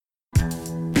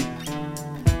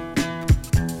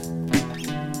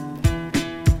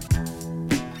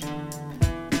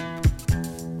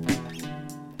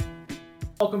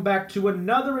welcome back to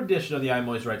another edition of the I'm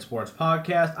Always Right Sports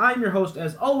Podcast. I'm your host,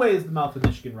 as always, the Mouth of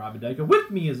Michigan, Robin Dyke. With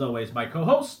me, as always, my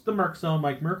co-host, the Merc Zone,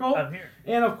 Mike Merkel. I'm here.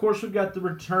 And, of course, we've got the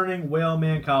returning whale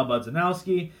man, Kyle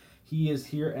Budzanowski. He is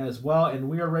here as well, and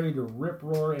we are ready to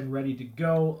rip-roar and ready to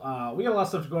go. We got a lot of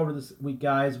stuff to go over this week,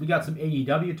 guys. We got some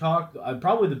AEW talk,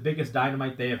 probably the biggest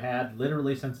Dynamite they have had,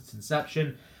 literally since its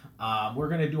inception. We're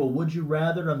going to do a Would You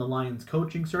Rather on the Lions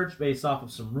coaching search based off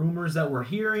of some rumors that we're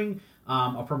hearing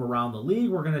from around the league.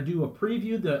 We're going to do a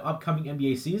preview of the upcoming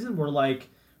NBA season. We're like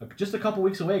just a couple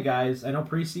weeks away, guys. I know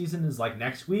preseason is like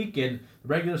next week, and the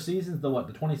regular season is the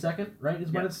 22nd, right,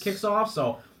 is when it kicks off.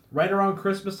 So right around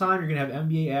Christmas time, you're going to have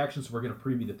NBA action, so we're going to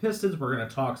preview the Pistons. We're going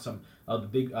to talk some of the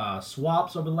big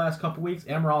swaps over the last couple weeks,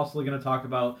 and we're also going to talk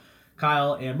about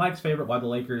Kyle and Mike's favorite, why the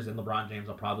Lakers and LeBron James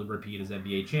will probably repeat as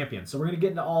NBA champions. So we're going to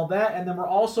get into all that, and then we're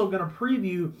also going to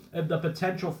preview the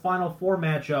potential Final Four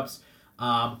matchups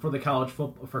for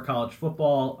college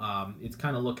football. It's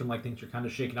kind of looking like things are kind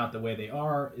of shaking out the way they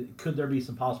are. Could there be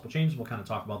some possible changes? We'll kind of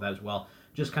talk about that as well.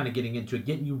 Just kind of getting into it,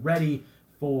 getting you ready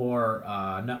for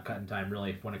nut cutting time,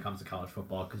 really, when it comes to college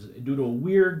football. Because due to a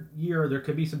weird year, there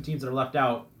could be some teams that are left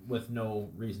out with no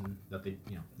reason that they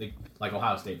like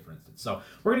Ohio State, for instance. So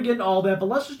we're gonna get into all that, but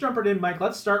let's just jump right in, Mike.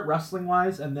 Let's start wrestling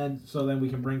wise, and then we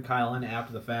can bring Kyle in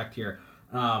after the fact here.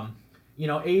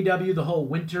 AEW, the whole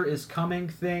winter is coming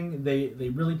thing.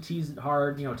 They really teased it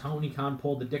hard. Tony Khan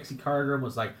pulled the Dixie Carter and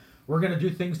was like, "We're gonna do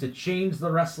things to change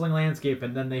the wrestling landscape,"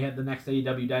 and then they had the next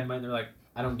AEW Dynamite, and they're like,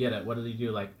 "I don't get it. What did he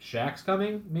do? Like Shaq's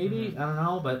coming? Maybe I don't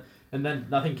know." And then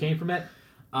nothing came from it.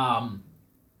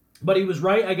 But he was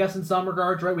right, I guess, in some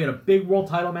regards, right? We had a big world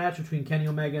title match between Kenny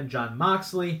Omega and Jon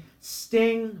Moxley.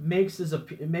 Sting makes his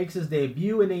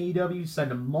debut in AEW,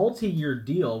 signed a multi-year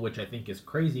deal, which I think is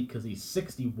crazy because he's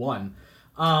 61.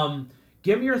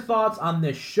 Give me your thoughts on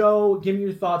this show. Give me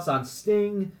your thoughts on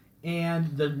Sting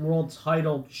and the world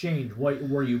title change.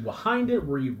 Were you behind it?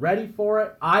 Were you ready for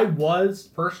it? I was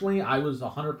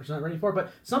 100% ready for it,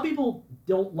 but some people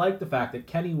don't like the fact that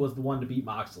Kenny was the one to beat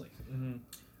Moxley. Mm-hmm.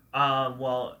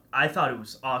 Well, I thought it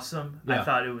was awesome. Yeah. I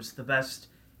thought it was the best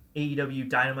AEW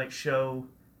Dynamite show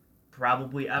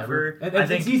probably ever. And I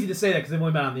think it's easy to say that because they've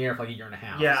only been on the air for like a year and a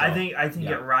half. Yeah, so. I think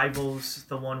it rivals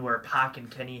the one where Pac and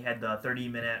Kenny had the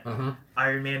 30-minute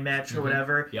Iron Man match or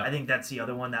whatever. Yep. I think that's the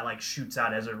other one that like shoots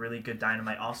out as a really good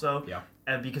Dynamite also. Yeah.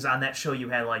 And because on that show you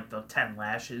had like the 10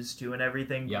 lashes too and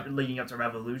everything leading up to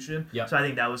Revolution. Yep. So I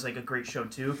think that was like a great show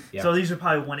too. Yep. So these are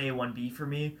probably 1A, 1B for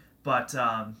me. But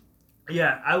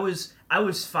yeah, I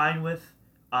was fine with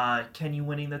Kenny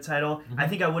winning the title. Mm-hmm. I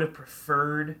think I would have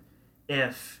preferred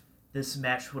if this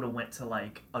match would have went to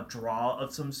like a draw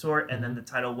of some sort, and then the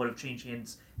title would have changed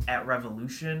hands at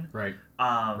Revolution. Right.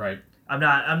 Right. I'm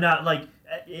not like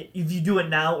if you do it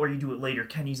now or you do it later,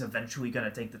 Kenny's eventually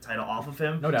gonna take the title off of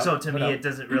him. No doubt. So to me, it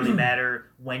doesn't really matter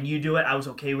when you do it. I was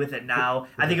okay with it now.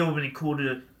 I think it would have been cool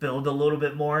to build a little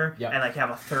bit more and like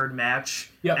have a third match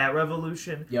at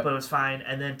Revolution. But it was fine.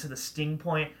 And then to the Sting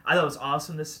point, I thought it was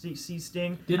awesome to see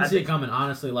Sting. Didn't see it coming,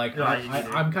 honestly. Like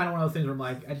I'm kind of one of those things where I'm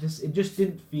like, it just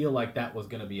didn't feel like that was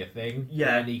gonna be a thing.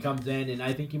 Yeah. And he comes in, and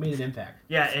I think he made an impact.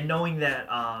 Yeah, and knowing that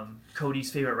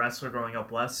Cody's favorite wrestler growing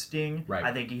up was Sting, right.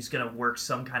 I think he's gonna work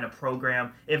some kind of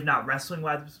program, if not wrestling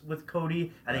with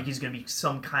Cody. I think he's gonna be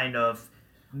some kind of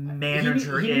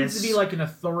manager. He needs to be like an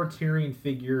authoritarian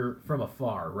figure from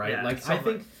afar, right? Yeah, like I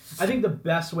think the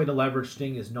best way to leverage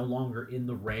Sting is no longer in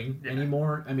the ring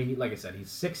anymore. I mean, like I said,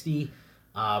 he's 60.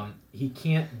 He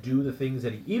can't do the things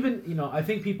that I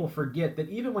think people forget that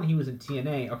even when he was in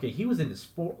TNA, he was in his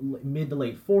mid to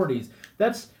late 40s.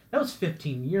 That was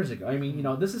 15 years ago. I mean,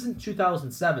 this isn't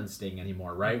 2007 Sting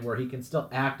anymore, right? Where he can still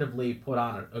actively put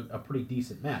on a pretty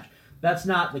decent match. That's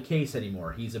not the case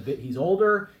anymore. He's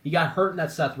older. He got hurt in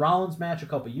that Seth Rollins match a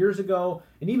couple years ago,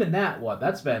 and even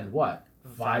that's been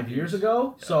 5 years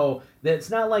ago. Yeah. So it's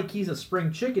not like he's a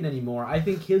spring chicken anymore. I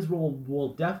think his role will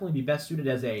definitely be best suited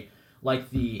as the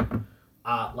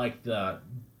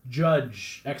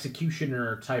judge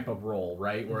executioner type of role,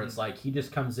 right? Where it's like he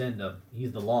just comes in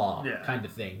he's the law kind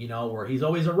of thing, where he's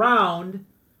always around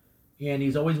and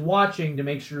he's always watching to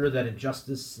make sure that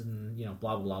injustice and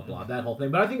blah blah blah that whole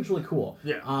thing. But I think it's really cool.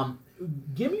 Yeah.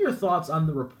 Give me your thoughts on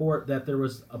the report that there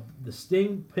was the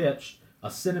Sting pitched a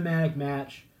cinematic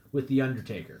match with The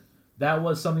Undertaker. That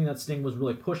was something that Sting was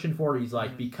really pushing for. He's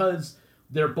like, because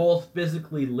they're both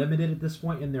physically limited at this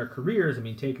point in their careers. I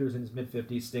mean, Taker's in his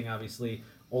mid-50s, Sting obviously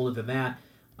older than that.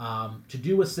 To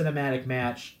do a cinematic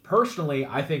match, personally,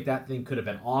 I think that thing could have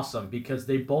been awesome because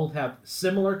they both have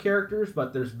similar characters,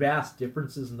 but there's vast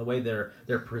differences in the way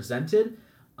they're presented.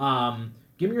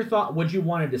 Give me your thought. Would you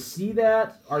wanted to see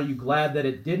that? Are you glad that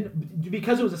it didn't?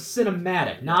 Because it was a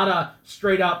cinematic, not a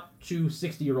straight up two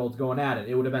 60-year-olds going at it.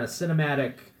 It would have been a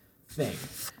cinematic thing.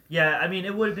 Yeah, I mean,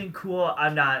 it would have been cool.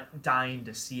 I'm not dying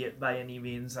to see it by any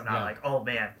means. I'm not like, oh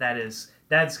man,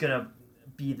 that's gonna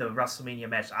be the WrestleMania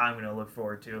match I'm gonna look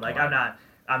forward to. Like, I'm not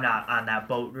on that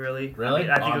boat really. Really?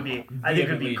 I think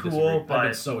it'd be cool, but I've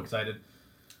been so excited.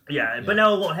 Yeah, but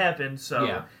now it won't happen.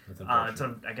 So that's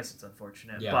I guess it's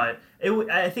unfortunate. Yeah. But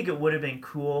I think it would have been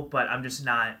cool, but I'm just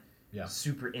not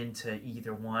super into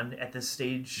either one at this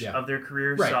stage of their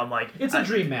career. Right. So I'm like, it's a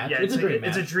dream match. Yeah, it's a dream match.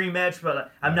 It's a dream match,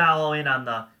 but I'm not all in on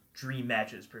the dream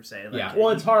matches per se. Like, well,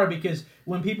 it's hard because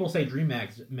when people say dream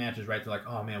matches, right? They're like,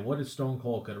 oh man, what if Stone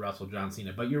Cold could wrestle John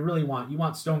Cena? But you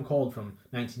want Stone Cold from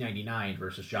 1999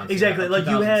 versus John Cena. Exactly, like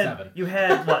you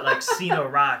had what, like Cena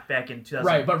Rock back in 2000.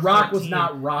 Right, but Rock was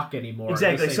not Rock anymore.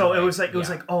 Exactly, so it was like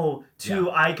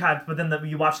two icons, but then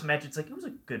you watch the match, it's like it was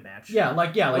a good match.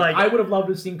 Like I would have loved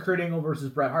to have seen Kurt Angle versus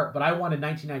Bret Hart, but I wanted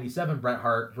 1997 Bret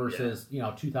Hart versus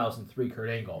 2003 Kurt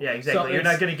Angle. Yeah, exactly. So you're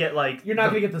not gonna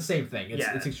get the same thing.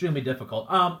 It's extremely difficult.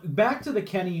 Back to the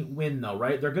Kenny win though,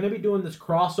 right? They're going to be doing this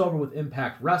crossover with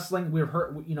Impact Wrestling.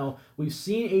 We've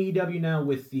seen AEW now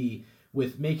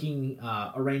with making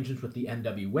arrangements with the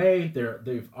NWA.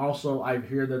 They've also, I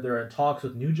hear that they're in talks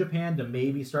with New Japan to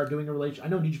maybe start doing a relation. I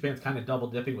know New Japan's kind of double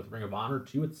dipping with Ring of Honor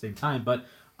too at the same time, but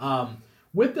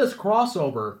with this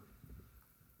crossover,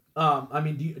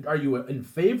 are you in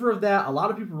favor of that? A lot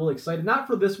of people are really excited, not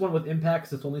for this one with Impact,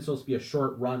 because it's only supposed to be a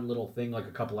short run little thing, like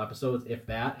a couple episodes, if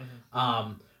that.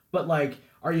 Mm-hmm. But like,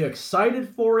 are you excited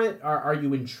for it? Are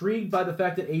you intrigued by the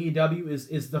fact that AEW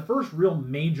is the first real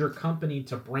major company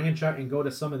to branch out and go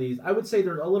to some of these? I would say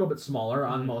they're a little bit smaller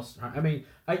on most. I mean,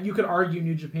 you could argue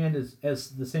New Japan is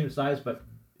as the same size, but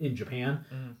in Japan.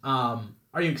 Mm-hmm.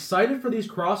 Are you excited for these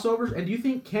crossovers? And do you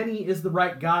think Kenny is the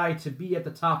right guy to be at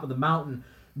the top of the mountain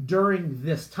during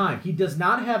this time? He does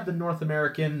not have the North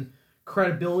American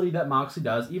credibility that Moxley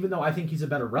does, even though I think he's a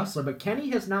better wrestler. But Kenny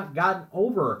has not gotten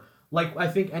over like I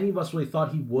think any of us really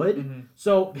thought he would. Mm-hmm.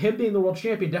 So him being the world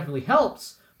champion definitely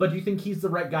helps. But do you think he's the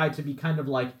right guy to be kind of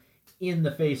like in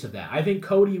the face of that? I think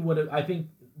Cody would have. I think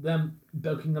them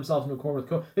booking themselves in a corner with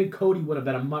Cody. I think Cody would have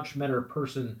been a much better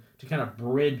person to kind of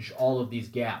bridge all of these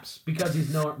gaps because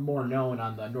he's more known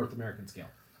on the North American scale.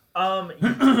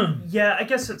 Yeah, I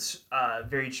guess it's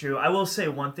very true. I will say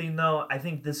one thing though. I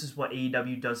think this is what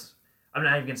AEW does. I'm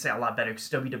not even going to say a lot better because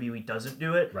WWE doesn't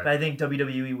do it, right. But I think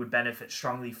WWE would benefit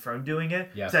strongly from doing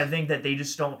it. Yes. So I think that they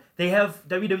just don't.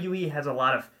 WWE has a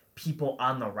lot of people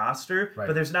on the roster, right.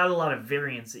 But there's not a lot of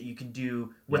variance that you can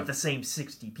do with the same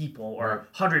 60 people or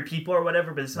 100 people or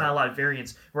whatever, but it's not a lot of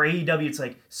variance. Where AEW, it's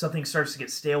like something starts to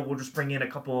get stale, we'll just bring in a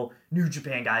couple New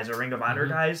Japan guys or Ring of Honor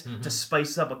guys to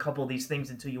spice up a couple of these things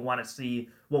until you want to see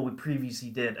what we previously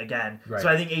did again. Right. So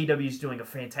I think AEW is doing a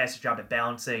fantastic job at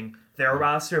balancing their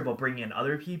roster, but bringing in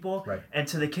other people. Right. And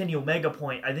to the Kenny Omega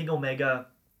point, I think Omega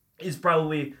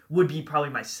would be probably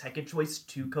my second choice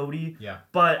to Cody. Yeah.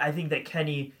 But I think that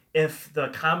Kenny, if the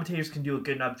commentators can do a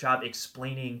good enough job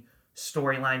explaining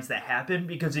storylines that happen,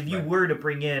 because if you were to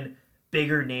bring in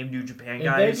bigger name New Japan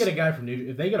guys, if they get a guy from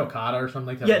if they get Okada or something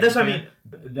like that, that's what I mean.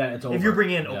 Then it's over. If you're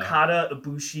bringing in Okada,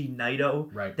 Ibushi,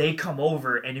 Naito, they come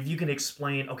over, and if you can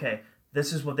explain, okay,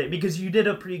 this is what because you did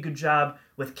a pretty good job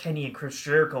with Kenny and Chris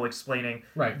Jericho explaining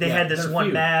they had this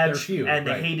one match and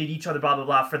they hated each other, blah blah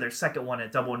blah, for their second one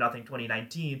at Double or Nothing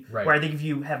 2019. Right. Where I think if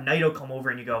you have Naito come over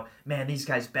and you go, man, these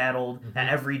guys battled at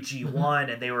every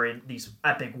G1 and they were in these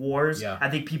epic wars. Yeah. I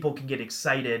think people can get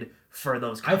excited for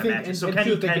those kind of matches. So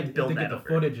Kenny can build that over. The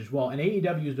footage as well. And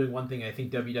AEW is doing one thing. I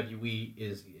think WWE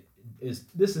is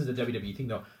this is a WWE thing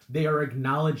though. They are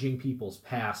acknowledging people's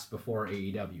past before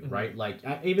AEW, right? Like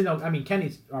even though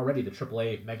Kenny's already the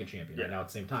AAA mega champion right now at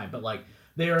the same time, but like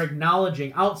they are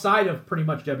acknowledging outside of pretty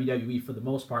much WWE for the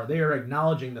most part, they are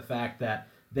acknowledging the fact that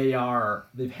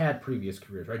they've had previous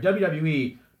careers, right?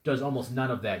 WWE does almost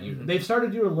none of that. They've started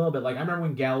to do it a little bit. Like I remember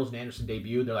when Gallows and Anderson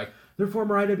debuted, they're like they're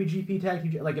former IWGP tag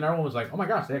team, like, and everyone was like, oh my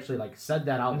gosh, they actually like said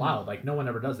that out loud. Like no one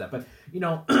ever does that. But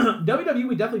WWE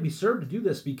would definitely be served to do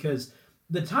this because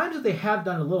the times that they have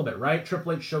done a little bit, right?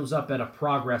 Triple H shows up at a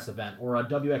Progress event or a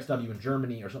WXW in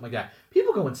Germany or something like that.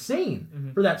 People go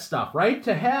insane for that stuff, right?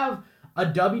 To have a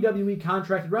WWE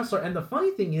contracted wrestler. And the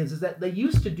funny thing is that they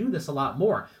used to do this a lot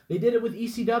more. They did it with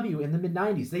ECW in the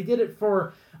mid-90s. They did it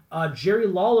for Jerry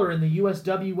Lawler in the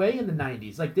USWA in the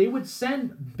 90s. Like, they would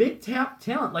send big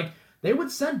talent. Like, they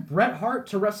would send Bret Hart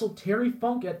to wrestle Terry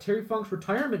Funk at Terry Funk's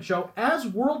retirement show as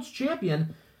world's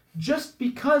champion just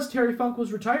because Terry Funk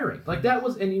was retiring. Like, that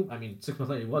was... 6 months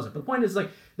later he wasn't. But the point is,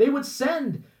 like, they would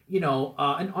send...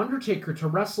 an Undertaker to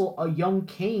wrestle a young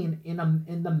Kane in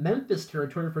the Memphis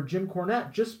territory for Jim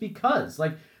Cornette just because.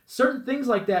 Like, certain things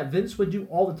like that Vince would do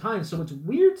all the time. So it's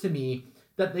weird to me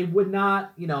that they would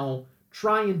not,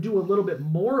 try and do a little bit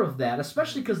more of that,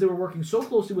 especially because they were working so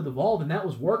closely with Evolve, and that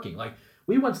was working. Like,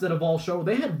 we went to that Evolve show.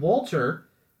 They had Walter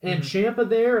and Ciampa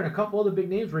there and a couple other big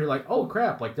names where you're like, oh,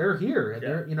 crap, like, they're here. And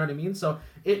they're, you know what I mean? So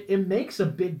it makes a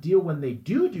big deal when they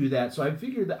do that. So I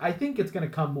figured that I think it's going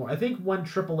to come more. I think when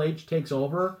Triple H takes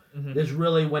over is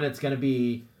really when it's going to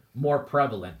be more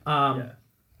prevalent.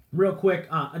 Real quick,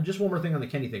 just one more thing on the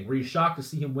Kenny thing. Were you shocked to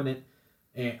see him win it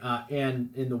and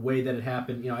in the way that it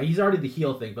happened? He's already the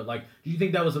heel thing, but, like, do you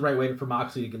think that was the right way for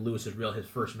Moxley to get Lewis his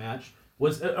first match?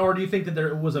 Or do you think that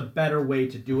there was a better way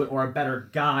to do it or a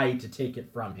better guy to take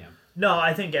it from him? No,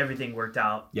 I think everything worked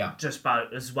out just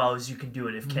about as well as you can do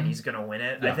it if Kenny's going to win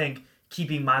it. I think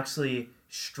keeping Moxley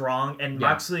strong, and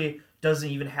Moxley doesn't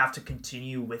even have to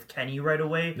continue with Kenny right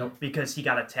away because he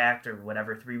got attacked or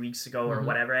whatever 3 weeks ago or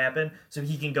whatever happened. So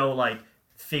he can go, like,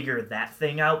 figure that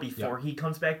thing out before he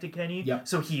comes back to Kenny.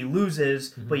 So he loses,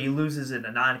 but he loses in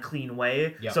a non-clean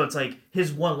way. So it's like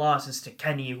his one loss is to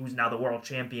Kenny, who's now the world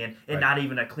champion, and not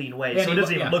even a clean way. And so it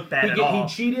doesn't even look bad at all.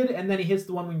 He cheated, and then he hits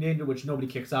the one-winged angel, which nobody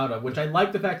kicks out of, which I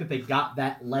like the fact that they got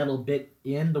that little bit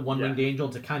in, the one-winged angel,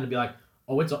 to kind of be like,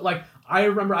 oh, it's like, I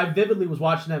remember I vividly was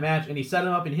watching that match, and he set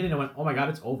him up and hit it, and I went, oh my god,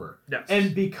 it's over.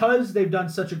 And because they've done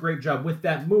such a great job with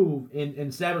that move in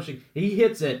establishing, he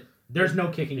hits it, there's no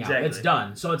kicking out. It's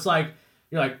done. So it's like,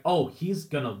 you're like, oh, he's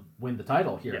going to win the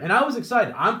title here. And I was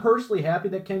excited. I'm personally happy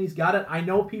that Kenny's got it. I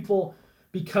know people,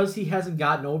 because he hasn't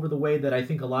gotten over the way that I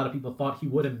think a lot of people thought he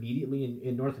would immediately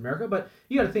in North America. But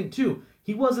you got to think, too,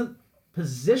 he wasn't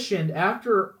positioned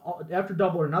after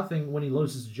Double or Nothing when he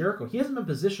loses to Jericho. He hasn't been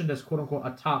positioned as, quote-unquote,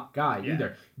 a top guy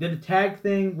either. Did a tag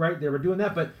thing, right? They were doing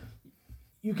that, but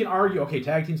you can argue, okay,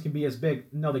 tag teams can be as big.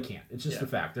 No, they can't. It's just a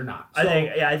fact. They're not. So,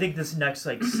 I think this next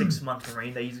 6-month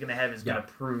reign that he's going to have is going to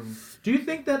prove. Do you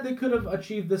think that they could have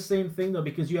achieved the same thing, though?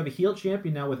 Because you have a heel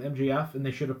champion now with MJF, and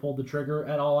they should have pulled the trigger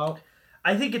at All Out?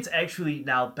 I think it's actually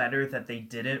now better that they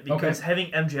didn't, because having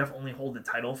MJF only hold the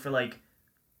title for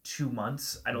 2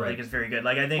 months, I don't think is very good.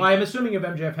 Like, I think. Well, I'm assuming if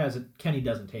MJF has it, Kenny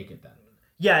doesn't take it then.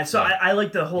 Yeah, so I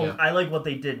like the whole. I like what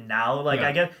they did now. Like,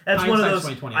 I guess that's one of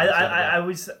those. I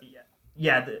always.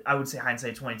 Yeah, I would say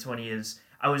hindsight 2020 is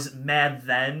I was mad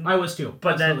then. I was too.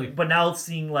 But now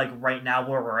seeing right now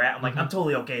where we're at, I'm like I'm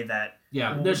totally okay that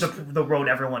the road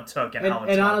everyone took and how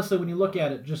it's and honestly, when you look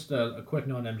at it, just a quick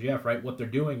note on MJF, right? What they're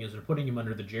doing is they're putting him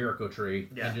under the Jericho tree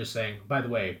and just saying, by the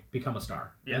way, become a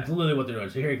star. Yeah. That's literally what they're doing.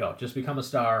 So here you go, just become a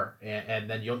star, and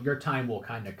then your time will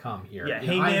kind of come here. Yeah,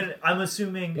 Hangman. I'm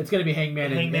assuming it's going to be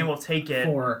Hangman. Hangman will take it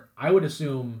I would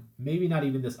assume maybe not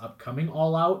even this upcoming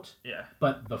All Out. Yeah.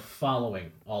 But the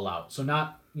following All Out. So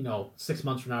not 6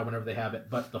 months from now, whenever they have it,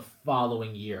 but the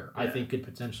following year, I think could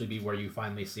potentially be where you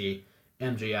finally see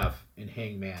MJF and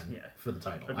Hangman for the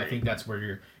title. Agreed. I think that's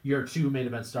where your two main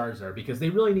event stars are, because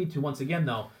they really need to. Once again,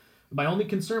 though, my only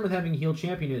concern with having a heel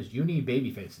champion is you need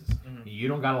baby faces. You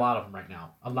don't got a lot of them right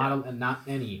now. And not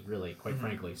any really, quite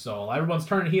frankly. So everyone's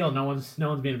turning heel. No one's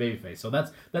being a baby face. So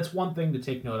that's one thing to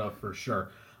take note of for sure.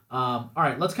 All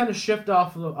right, let's kind of shift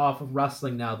off of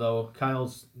wrestling now, though.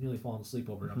 Kyle's nearly falling asleep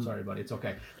over it. I'm sorry, buddy. It's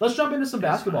okay. Let's jump into some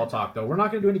basketball talk, though. We're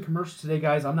not going to do any commercials today,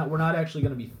 guys. We're not actually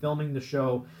going to be filming the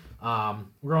show.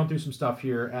 We're going through some stuff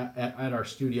here at our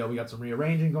studio. We got some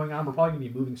rearranging going on. We're probably going to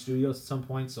be moving studios at some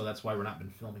point, so that's why we're not been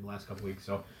filming the last couple weeks.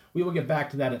 So we will get back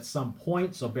to that at some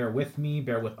point, so bear with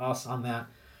us on that.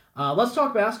 Let's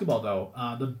talk basketball, though.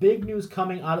 The big news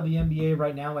coming out of the NBA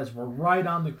right now, as we're right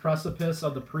on the precipice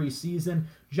of the preseason,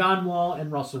 John Wall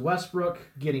and Russell Westbrook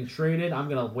getting traded. I'm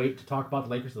going to wait to talk about the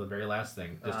Lakers to the very last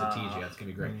thing, just to tease you. It's going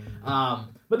to be great.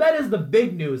 But that is the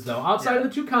big news, though. Outside of the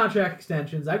 2 contract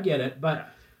extensions, I get it, but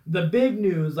the big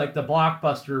news, like the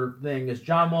blockbuster thing, is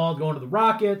John Wall going to the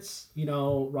Rockets,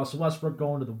 Russell Westbrook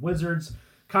going to the Wizards.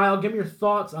 Kyle, give me your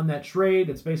thoughts on that trade.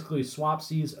 It's basically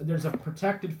swapsies. There's a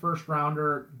protected first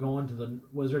rounder going to the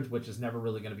Wizards, which is never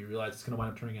really going to be realized. It's going to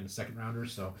wind up turning into second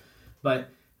rounders. But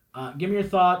give me your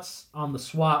thoughts on the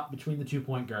swap between the 2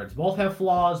 point guards. Both have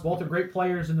flaws. Both are great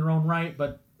players in their own right,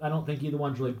 but I don't think either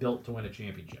one's really built to win a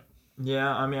championship.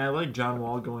 Yeah, I mean, I like John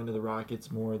Wall going to the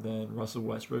Rockets more than Russell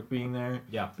Westbrook being there.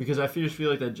 Yeah. Because I just feel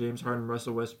like that James Harden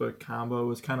Russell Westbrook combo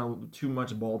was kind of too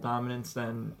much ball dominance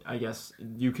than I guess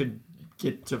you could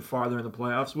get to farther in the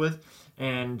playoffs with.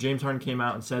 And James Harden came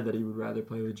out and said that he would rather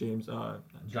play with John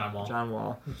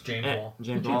Wall. It's James Wall.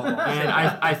 James Wall. And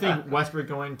I think Westbrook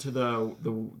going to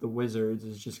the Wizards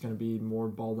is just going to be more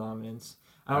ball dominance.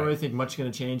 I don't really think much is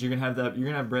going to change. You're going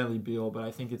to have Bradley Beal, but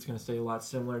I think it's going to stay a lot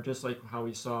similar, just like how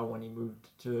we saw when he moved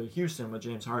to Houston with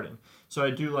James Harden. So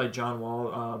I do like John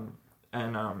Wall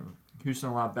and Houston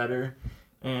a lot better.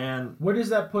 And where does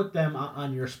that put them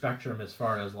on your spectrum as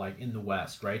far as like in the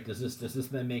West, right? Does this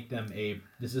then make them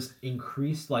does this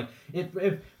increase like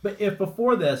if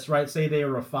before this, right, say they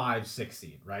were a 5-6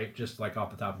 seed, right? Just like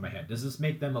off the top of my head. Does this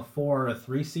make them a 4 or a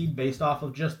 3 seed based off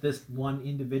of just this one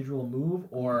individual move,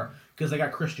 or because they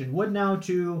got Christian Wood now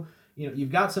too? You know,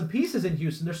 you've got some pieces in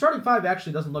Houston. Their starting 5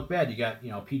 actually doesn't look bad. You got,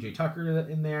 PJ Tucker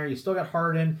in there. You still got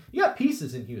Harden. You got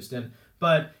pieces in Houston,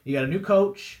 but you got a new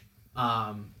coach.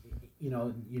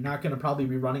 You're not going to probably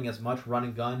be running as much run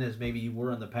and gun as maybe you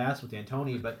were in the past with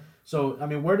D'Antoni. But so, I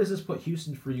mean, where does this put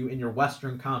Houston for you in your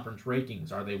Western Conference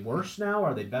rankings? Are they worse now?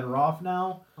 Are they better off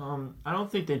now? I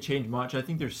don't think they change much. I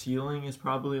think their ceiling is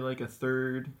probably like a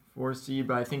 3rd, 4th seed,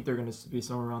 but I think they're going to be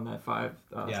somewhere around that 5.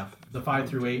 The 5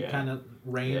 through 8 kind of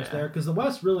range there. Because the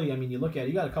West really, I mean, you look at it,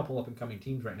 you got a couple up and coming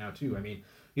teams right now too. I mean,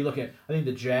 you look at, I think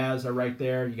the Jazz are right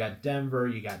there. You got Denver.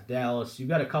 You got Dallas. You've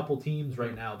got a couple teams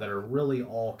right now that are really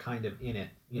all kind of in it.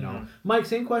 Mike,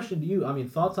 same question to you. I mean,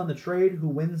 thoughts on the trade? Who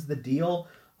wins the deal?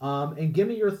 And give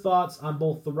me your thoughts on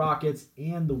both the Rockets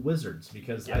and the Wizards,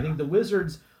 because I think the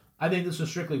Wizards, I think this was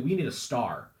strictly, we need a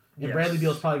star. And Bradley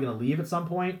Beal's probably going to leave at some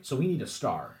point, so we need a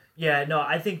star. Yeah, no,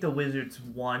 I think the Wizards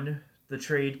won the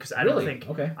trade because I don't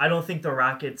think the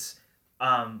Rockets.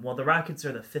 The Rockets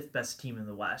are the 5th best team in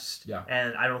the West. Yeah.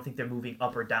 And I don't think they're moving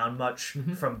up or down much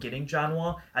from getting John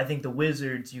Wall. I think the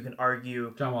Wizards, you can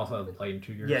argue. John Wall hasn't played in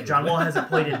 2 years. Yeah, John Wall hasn't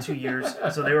played in 2 years.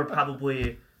 So they were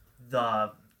probably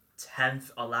the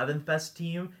 10th, 11th best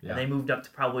team. And they moved up to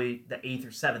probably the 8th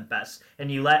or 7th best.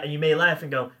 And you may laugh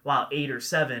and go, wow, 8 or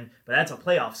 7, but that's a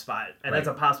playoff spot. And that's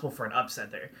impossible for an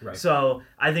upset there. Right. So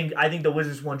I think the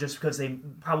Wizards won just because they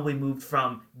probably moved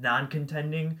from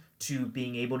non-contending to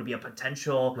being able to be a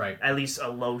potential, at least a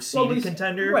low-seeded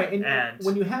contender. Right, and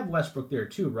when you have Westbrook there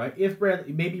too, right? If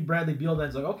Bradley Beal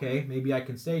then's like, okay, maybe I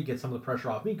can stay, get some of the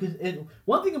pressure off me. Because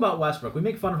one thing about Westbrook, we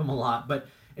make fun of him a lot, but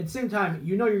at the same time,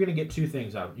 you're going to get 2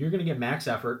 things out of it. You're going to get max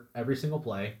effort every single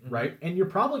play, right? And you're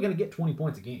probably going to get 20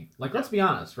 points a game. Like, let's be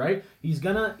honest, right? He's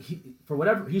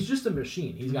just a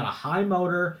machine. He's got a high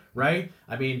motor, right?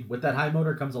 I mean, with that high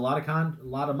motor comes a lot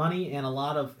of money and a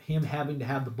lot of him having to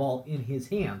have the ball in his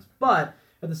hands. But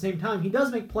at the same time, he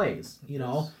does make plays,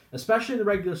 especially in the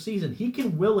regular season. He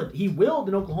can will it. He willed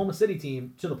an Oklahoma City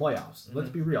team to the playoffs. Let's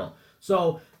be real.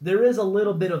 So there is a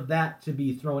little bit of that to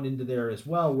be thrown into there as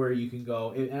well, where you can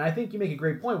go. And I think you make a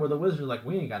great point where the Wizards are like,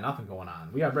 we ain't got nothing going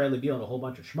on. We got Bradley Beal and a whole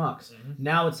bunch of schmucks.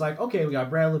 Now it's like, okay, we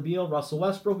got Bradley Beal, Russell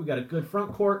Westbrook. We got a good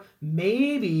front court.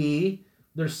 Maybe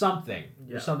there's something.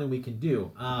 There's something we can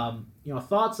do.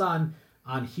 Thoughts on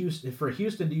Houston? For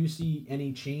Houston, do you see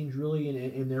any change really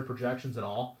in their projections at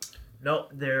all? No,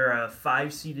 they're a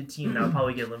 5-seeded team that will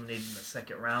probably get eliminated in the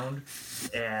second round,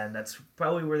 and that's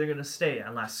probably where they're going to stay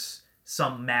unless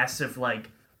some massive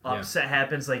upset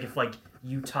happens, like if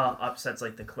Utah upsets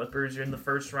the Clippers in the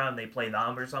first round, they play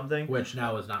them or something. Which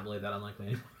now is not really that unlikely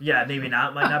anymore. Yeah, maybe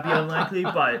not. Might not be unlikely,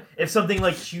 but if something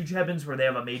huge happens where they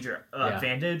have a major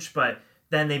advantage, but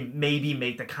then they maybe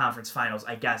make the conference finals,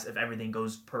 I guess, if everything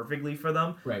goes perfectly for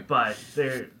them. Right. But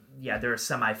they're a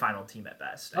semi-final team at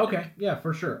best. Okay, yeah,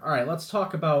 for sure. All right, I want to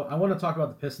talk about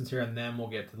the Pistons here, and then we'll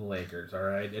get to the Lakers. All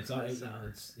right, it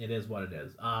is what it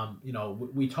is.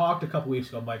 We talked a couple weeks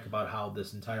ago, Mike, about how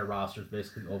this entire roster is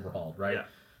basically overhauled, right?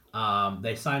 Yeah.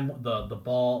 They signed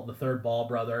the third Ball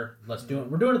brother. Let's do it.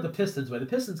 We're doing it the Pistons way. The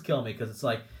Pistons kill me because it's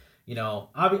like,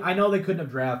 I know they couldn't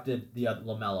have drafted the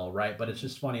LaMelo, right? But it's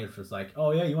just funny if it's like,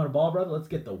 oh yeah, you want a Ball brother? Let's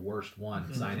get the worst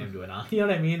one, sign him to an. You know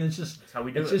what I mean? It's just that's how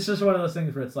we do it. It's just one of those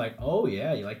things where it's like, oh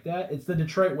yeah, you like that? It's the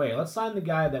Detroit way. Let's sign the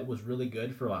guy that was really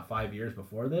good for about 5 years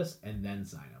before this, and then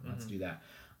sign him. Let's do that.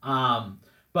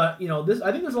 But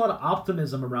I think there's a lot of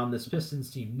optimism around this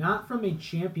Pistons team, not from a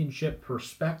championship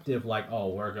perspective, like,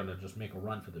 oh, we're gonna just make a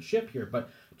run for the ship here, but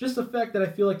just the fact that I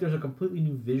feel like there's a completely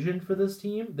new vision for this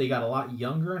team. They got a lot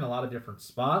younger in a lot of different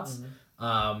spots,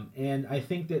 and I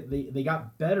think that they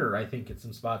got better. I think at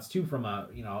some spots too, from a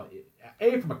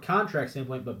from a contract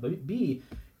standpoint, but B,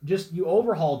 just you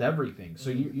overhauled everything. So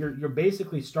you're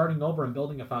basically starting over and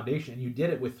building a foundation, and you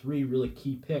did it with 3 really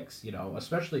key picks,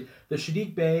 especially the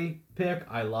Saddiq Bey pick,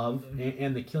 I love,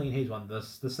 and the Killian Hayes one.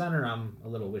 The center, I'm a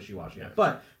little wishy-washy at.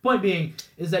 But point being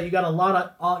is that you got a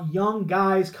lot of young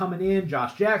guys coming in.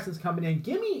 Josh Jackson's coming in.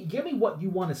 Give me what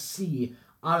you want to see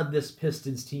out of this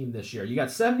Pistons team this year. You got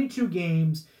 72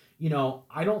 games.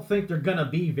 I don't think they're going to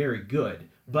be very good.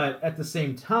 But at the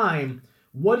same time,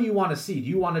 what do you want to see? Do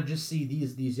you want to just see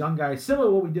these young guys, similar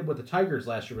to what we did with the Tigers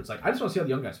last year? Where it's like, I just want to see how the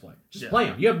young guys play. Just play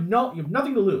them. You have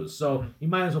nothing to lose, so you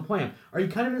might as well play them. Are you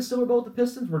kind of in a similar boat with the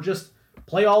Pistons? Where just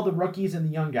play all the rookies and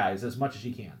the young guys as much as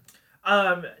you can.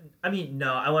 I mean,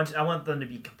 no. I want them to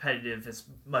be competitive as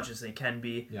much as they can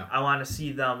be. Yeah. I want to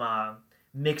see them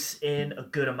mix in a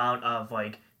good amount of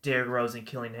like Derrick Rose and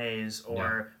Killian Hayes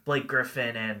or Blake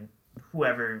Griffin and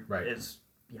whoever is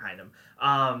behind him.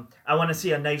 I want to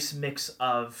see a nice mix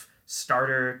of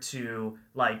starter to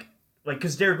like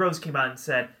because Derrick Rose came out and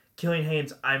said, Killian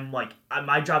Hayes,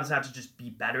 my job is not to just be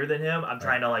better than him. I'm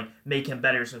trying to like make him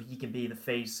better so he can be the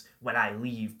face when I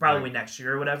leave, probably next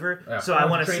year or whatever. Yeah. So I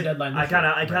want to see. I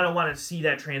kind of want to see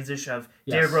that transition of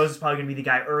Derrick Rose is probably going to be the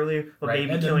guy early, but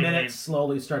maybe and Killian the minutes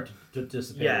slowly start to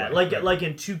dissipate. Yeah, like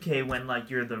in 2K when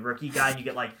like you're the rookie guy and you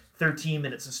get like 13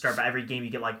 minutes to start, but every game you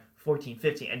get like 14,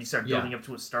 15, and you start building up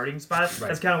to a starting spot. Right.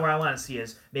 That's kind of where I want to see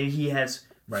is maybe he has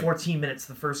 14 minutes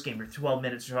the first game or 12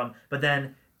 minutes or something, but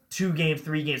then 2 games,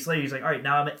 3 games later, he's like, all right,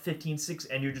 now I'm at 15-6,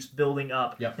 and you're just building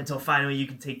up until finally you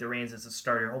can take the reins as a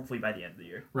starter, hopefully by the end of the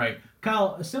year. Right.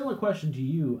 Kyle, a similar question to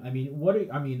you. I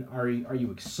mean, are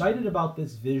you excited about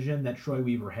this vision that Troy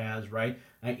Weaver has, right?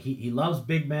 He loves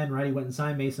big men, right? He went and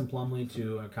signed Mason Plumlee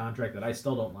to a contract that I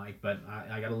still don't like, but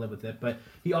I got to live with it. But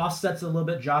he offsets it a little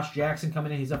bit. Josh Jackson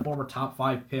coming in. He's a former top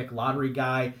 5 pick, lottery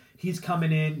guy. He's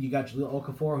coming in. You got Jahlil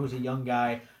Okafor, who's a young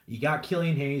guy. You got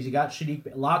Killian Hayes. You got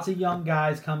Shadiq. Lots of young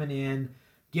guys coming in.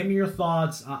 Give me your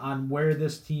thoughts on where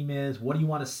this team is. What do you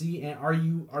want to see? And are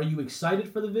you excited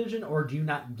for the vision, or do you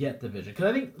not get the vision? Because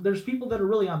I think there's people that are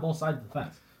really on both sides of the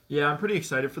fence. Yeah, I'm pretty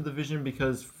excited for the vision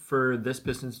because for this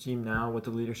Pistons team now, with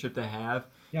the leadership they have,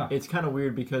 it's kind of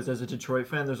weird because as a Detroit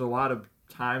fan, there's a lot of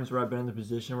times where I've been in the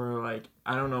position where like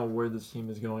I don't know where this team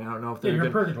is going. I don't know if they're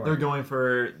going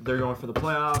for the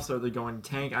playoffs or they're going to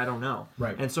tank. I don't know.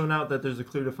 Right. And so now that there's a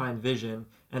clear defined vision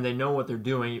and they know what they're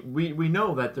doing, we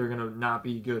know that they're going to not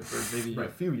be good for maybe a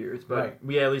few years, but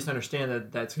we at least understand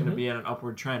that that's going to be on an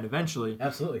upward trend eventually.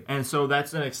 Absolutely. And so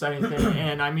that's an exciting thing.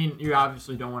 And I mean, you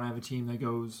obviously don't want to have a team that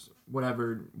goes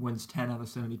wins 10 out of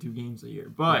 72 games a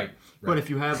year. But if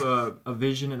you have a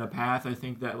vision and a path, I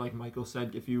think that like Michael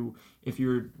said, if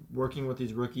you're working with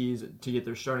these rookies to get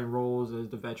their starting roles as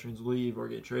the veterans leave or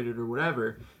get traded or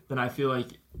whatever, then I feel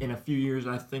like in a few years,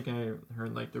 I think I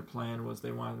heard like their plan was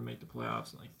they wanted to make the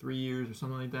playoffs in like 3 years or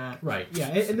something like that. Right. Yeah.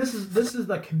 And this is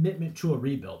the commitment to a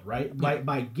rebuild, right?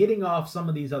 By getting off some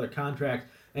of these other contracts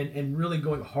and really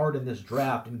going hard in this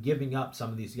draft and giving up some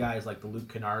of these guys like the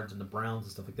Luke Kennards and the Browns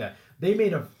and stuff like that. They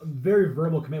made a very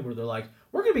verbal commitment where they're like,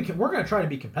 we're gonna try to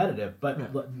be competitive,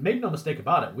 but make no mistake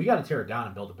about it, we got to tear it down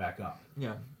and build it back up.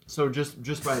 Yeah. So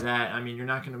just by that, I mean, you're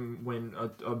not going to win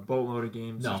a boatload of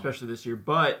games, especially this year.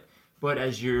 But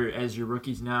as your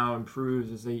rookies now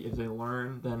improves, as they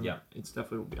learn, then it's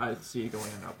definitely I see it going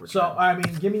on upward. So I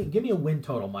mean, give me a win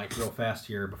total, Mike, real fast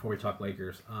here before we talk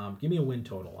Lakers. Give me a win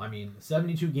total. I mean,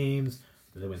 72 games.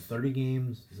 Do they win 30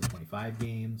 games? Is it 25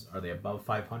 games? Are they above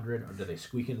 500? Or do they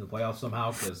squeak into the playoffs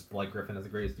somehow? Because Blake Griffin has the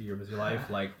greatest year of his life,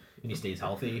 and he stays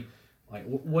healthy. Like,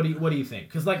 what do you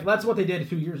think? Because that's what they did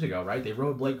 2 years ago, right? They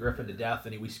rode Blake Griffin to death,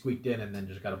 and we squeaked in, and then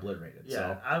just got obliterated. Yeah,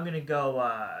 so. I'm gonna go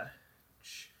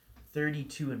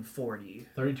 32-40.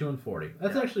 32-40.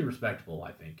 That's actually respectable,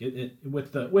 I think. It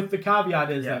with the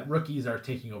caveat is that rookies are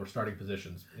taking over starting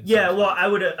positions. Well, I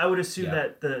would assume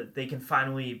that they can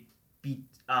finally beat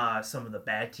some of the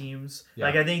bad teams. Yeah.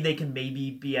 Like I think they can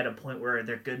maybe be at a point where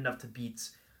they're good enough to beat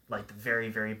like the very,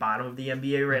 very bottom of the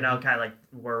NBA right now, kind of like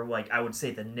where like I would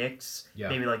say the Knicks,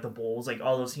 maybe like the Bulls, like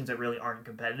all those teams that really aren't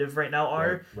competitive right now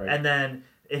are. Right. And then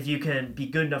if you can be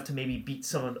good enough to maybe beat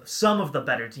some of the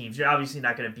better teams, you're obviously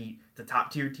not going to beat the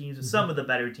top tier teams, but some of the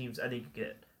better teams, I think you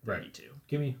get 32.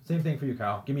 Give me same thing for you,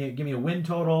 Kyle. Give me a win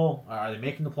total. Are they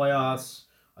making the playoffs?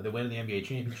 Are they winning the NBA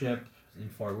championship in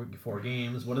four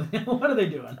games? What are they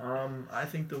doing? I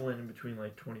think they'll win in between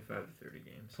like 25 to 30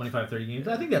 games. 25, 30 games.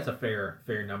 I think that's a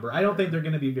fair number. I don't think they're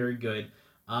going to be very good.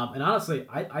 And honestly,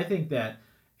 I think that,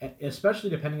 especially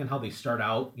depending on how they start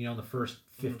out, in the first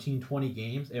 15, 20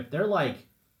 games, if they're like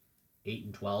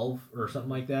 8-12 or something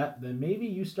like that, then maybe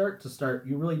you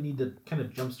really need to kind of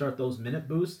jumpstart those minute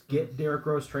boosts, get Derrick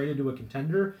Rose traded to a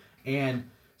contender, and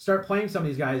start playing some of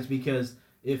these guys, because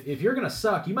if you're going to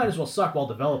suck, you might as well suck while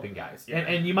developing guys. Yeah.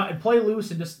 And you might play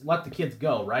loose and just let the kids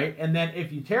go, right? And then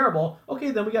if you're terrible, okay,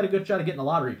 then we got a good shot of getting a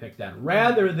lottery pick then.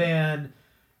 Rather than,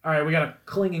 all right, we got to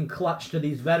cling and clutch to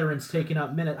these veterans taking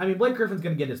up minutes. I mean, Blake Griffin's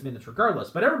going to get his minutes regardless,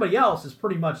 but everybody else is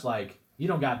pretty much like, you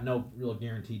don't got no real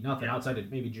guaranteed nothing outside of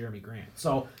maybe Jeremy Grant.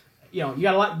 So, you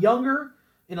got a lot younger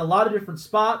in a lot of different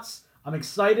spots. I'm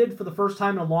excited for the first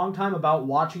time in a long time about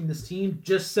watching this team,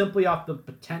 just simply off the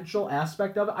potential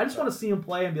aspect of it. I just want to see him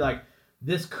play and be like,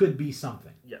 this could be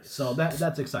something. Yes. So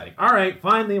that's exciting. All right,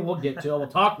 finally we'll get to it. We'll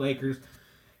talk Lakers.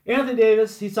 Anthony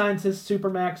Davis, he signs his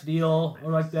Supermax deal,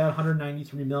 or like that,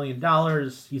 $193 million.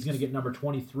 He's going to get number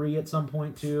 23 at some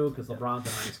point, too, because LeBron's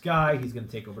a nice guy. He's going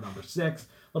to take over number 6.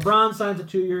 LeBron signs a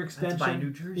 2-year extension. Buy New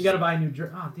Jersey. You got to buy New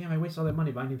Jersey. Oh, damn, I wasted all that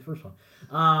money buying the first one.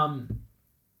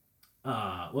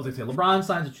 What was I say? LeBron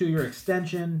signs a 2-year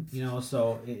extension,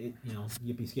 so,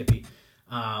 yippee skippy.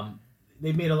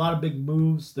 They've made a lot of big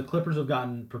moves. The Clippers have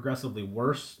gotten progressively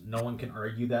worse. No one can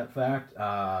argue that fact.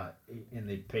 And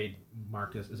they paid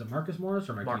Marcus. Is it Marcus Morris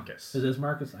or Markieff? Marcus. Is it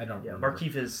Marcus? I don't remember.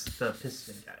 Markieff is the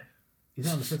Piston guy. He's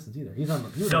not on the Pistons either. He was on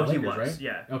the No, Lakers, he was, right?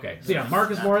 yeah. Okay. So,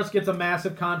 Marcus Morris gets a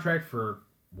massive contract for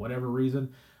whatever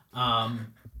reason.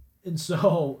 And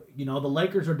so, the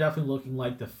Lakers are definitely looking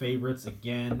like the favorites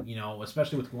again,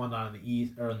 especially what's going on in the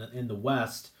East or in the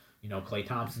West. Klay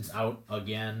Thompson's out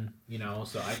again,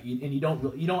 so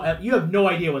you have no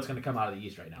idea what's going to come out of the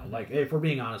East right now. Like, if we're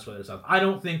being honest with ourselves, I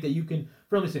don't think that you can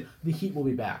firmly say the Heat will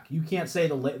be back. You can't say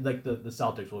the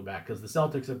Celtics will be back because the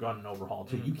Celtics have gone an overhaul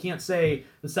too. Mm-hmm. You can't say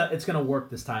it's going to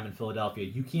work this time in Philadelphia.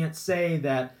 You can't say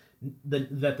that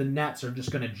the Nets are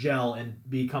just going to gel and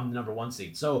become the number 1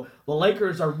 seed. So the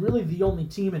Lakers are really the only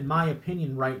team, in my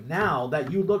opinion, right now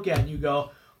that you look at and you go,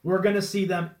 we're going to see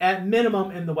them at minimum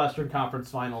in the Western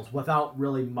Conference Finals without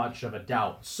really much of a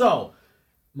doubt. So,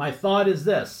 my thought is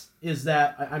this, is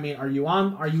that, are you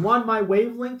on my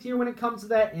wavelength here when it comes to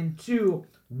that? And 2,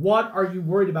 what are you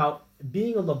worried about?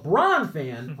 Being a LeBron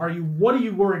fan, what are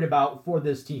you worried about for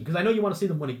this team? Because I know you want to see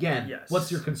them win again. Yes.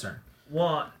 What's your concern?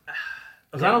 Well,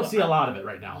 because I don't see a lot of it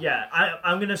right now. Yeah,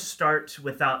 I'm going to start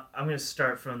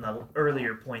from the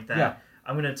earlier point that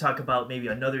I'm going to talk about maybe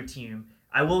another team.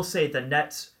 I will say the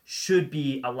Nets should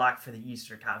be a lock for the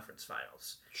Eastern Conference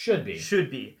Finals. Should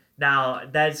be. Now,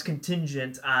 that is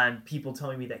contingent on people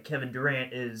telling me that Kevin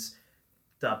Durant is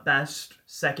the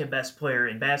second best player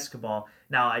in basketball.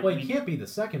 Now, he can't be the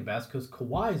second best because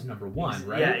Kawhi is number 1,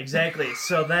 right? Yeah, exactly.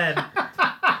 So then,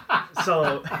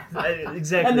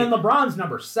 exactly. And then LeBron's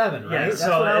number 7, right? Yeah.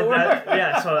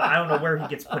 So I don't know where he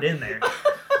gets put in there.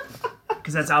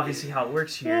 Because that's obviously how it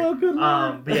works here. Oh, good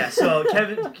Lord. But yeah, so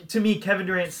Kevin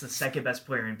Durant's the second best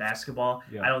player in basketball.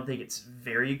 Yeah. I don't think it's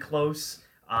very close.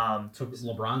 To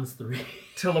LeBron's 3.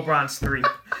 To LeBron's 3.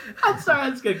 I'm sorry,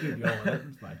 I'm just gonna keep going.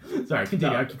 It's fine. Sorry,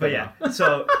 continue. But yeah,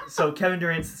 so Kevin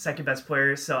Durant's the second best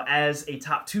player. So as a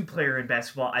top 2 player in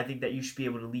basketball, I think that you should be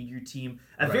able to lead your team.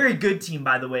 Very good team,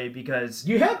 by the way, because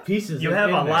you have pieces. You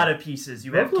have a lot of pieces.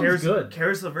 You have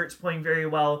Karis LeVert's playing very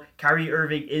well. Kyrie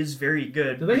Irving is very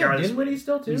good. Do they have Dinwiddie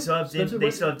still too?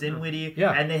 They still have Dinwiddie.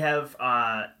 Yeah. And they have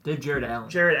they have Jared Allen.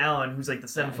 Jared Allen, who's like the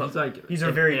 7 foot. He's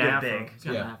a very good big. He's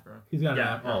got an afro. He's got an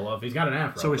afro. Oh, well, if he's got an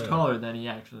afro. So he's taller than he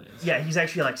actually is. Yeah, he's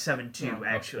actually like 7'2",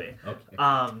 actually.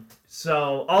 Okay.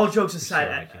 So all jokes aside,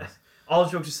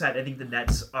 I think the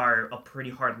Nets are a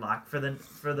pretty hard lock for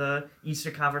the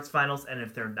Eastern Conference Finals, and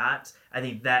if they're not, I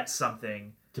think that's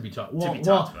something to be talked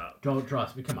about. Don't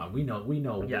trust me. Come on, we know what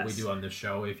we do on this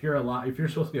show. If you're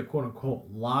supposed to be a quote unquote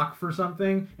lock for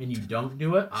something and you don't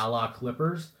do it, a la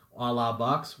Clippers, a la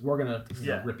Bucks, we're gonna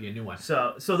rip you a new one.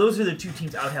 So those are the 2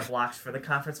 teams I would have locks for the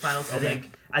conference finals. Okay.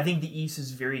 I think the East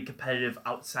is very competitive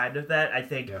outside of that. I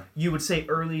think you would say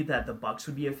early that the Bucks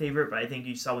would be a favorite, but I think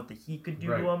you saw what the Heat could do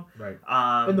to them. Right.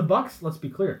 And the Bucks, let's be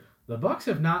clear, the Bucks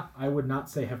have not. I would not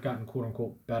say have gotten quote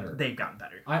unquote better. They've gotten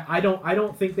better. I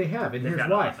don't think they have, and here's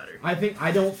why.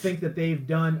 I don't think that they've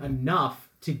done enough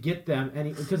to get them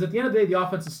any, because at the end of the day, the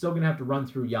offense is still going to have to run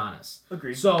through Giannis.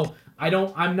 Agreed. So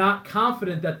I'm not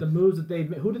confident that the moves that they've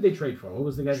made. Who did they trade for? What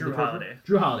was the guy? Drew Holiday.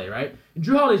 Drew Holiday, right? And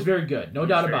Drew Holiday's very good, no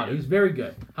doubt about it. He's very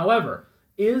good. However,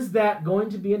 is that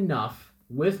going to be enough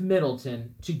with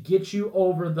Middleton to get you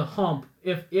over the hump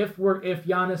if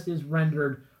Giannis is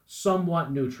rendered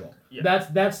somewhat neutral? Yeah.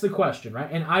 That's the question, right?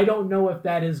 And I don't know if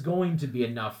that is going to be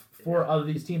enough for other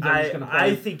these teams that are just going to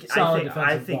play solid defensive ball.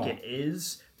 I think it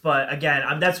is. But again,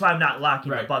 that's why I'm not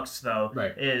locking the Bucks though.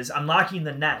 Right. Is I'm locking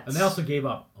the Nets. And they also gave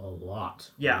up a lot.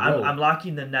 Yeah, I'm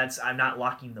locking the Nets. I'm not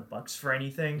locking the Bucks for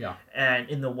anything. Yeah. And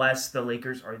in the West, the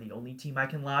Lakers are the only team I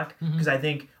can lock because I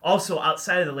think also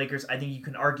outside of the Lakers, I think you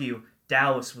can argue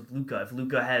Dallas with Luka. If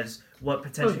Luka has what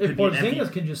potential could be an MVP. If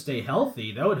Porzingis can just stay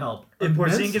healthy, that would help. If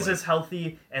Porzingis is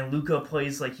healthy and Luka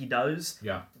plays like he does,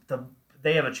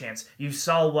 they have a chance. You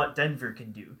saw what Denver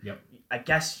can do. Yep. I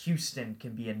guess Houston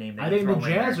can be a name that I think the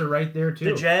Jazz are right there too.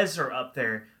 The Jazz are up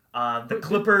there. The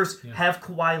Clippers have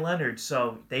Kawhi Leonard,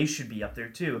 so they should be up there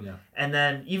too. Yeah. And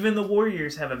then even the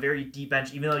Warriors have a very deep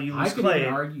bench, even though you lose Clay.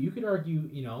 You could argue,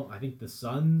 I think the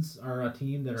Suns are a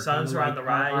team that are Suns are on the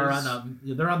rise.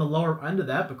 They're on the lower end of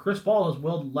that, but Chris Paul has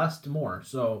willed less to more.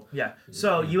 So yeah.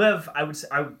 So you have, I would say,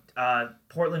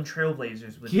 Portland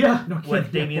Trailblazers with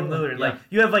Damian Lillard. Yeah. Like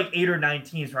you have like 8 or 9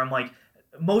 teams where I'm like,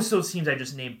 most of those teams I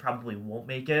just named probably won't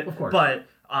make it. Of course. But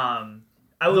I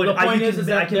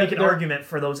can make an argument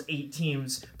for those 8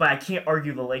 teams, but I can't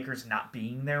argue the Lakers not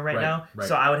being there right now. Right.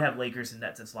 So I would have Lakers and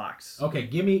Nets as locks. Okay,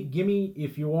 give me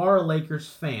if you are a Lakers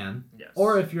fan,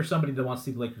 or if you're somebody that wants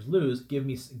to see the Lakers lose,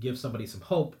 give somebody some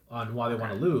hope on why they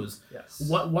want to lose. Yes.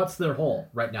 What's their hole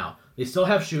right now? They still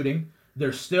have shooting.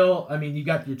 They're still. I mean, you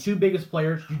got your 2 biggest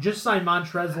players. You just signed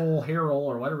Montrezl Harrell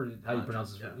or whatever how you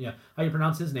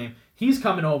pronounce his name. He's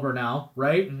coming over now,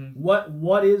 right? Mm-hmm.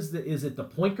 What is it the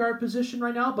point guard position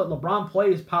right now? But LeBron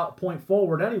plays point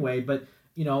forward anyway. But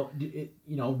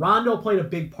Rondo played a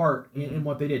big part in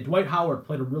what they did. Dwight Howard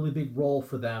played a really big role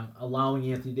for them, allowing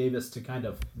Anthony Davis to kind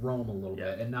of roam a little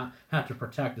bit and not have to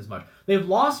protect as much. They've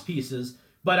lost pieces.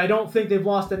 But I don't think they've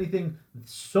lost anything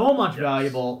so much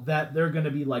valuable that they're going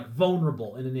to be like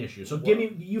vulnerable in an issue. So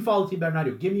you follow the team better than I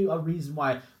do. Give me a reason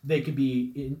why they could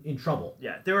be in trouble.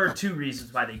 Yeah, there are 2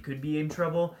 reasons why they could be in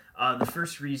trouble. The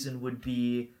first reason would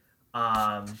be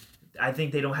I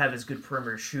think they don't have as good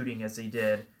perimeter shooting as they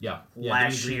did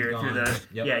last year.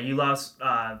 You lost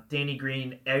Danny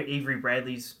Green, Avery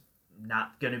Bradley's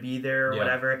not going to be there or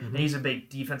whatever, and he's a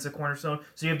big defensive cornerstone.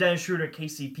 So you have Dennis Schroeder,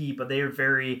 KCP, but they are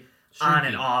very streaky. On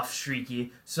and off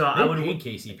streaky. So I would hate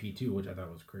KCP too, which I thought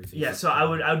was crazy. Yeah, so I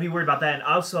would be worried about that. And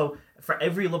also for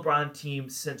every LeBron team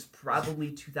since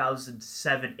probably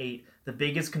 2007-8, the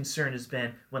biggest concern has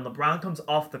been when LeBron comes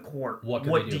off the court,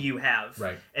 what do you have?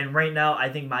 Right. And right now I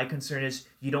think my concern is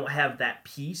you don't have that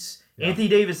piece. Yeah. Anthony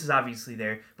Davis is obviously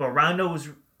there, but Rondo was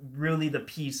really the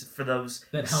piece for those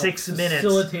 6 minutes.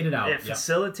 Facilitate it out. It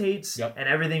facilitates and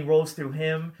everything rolls through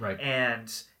him. Right. And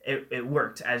it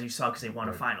worked, as you saw, because they won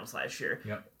a finals last year.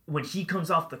 Yep. When he comes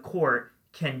off the court,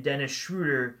 can Dennis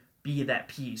Schroeder be that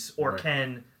piece? Or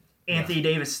can Anthony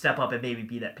Davis step up and maybe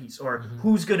be that piece? Or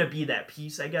who's going to be that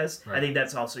piece, I guess? Right. I think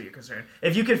that's also your concern.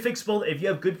 If you can fix both, if you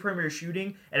have good perimeter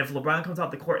shooting, and if LeBron comes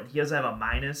off the court and he doesn't have a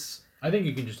minus... I think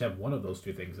you can just have one of those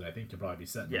 2 things, and I think you'll probably be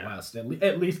set in the West.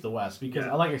 At least the West. Because,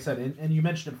 like I said, and you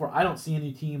mentioned it before, I don't see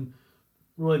any team...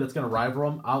 really that's going to rival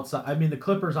them outside. I mean, the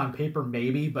Clippers on paper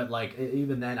maybe, but like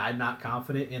even then I'm not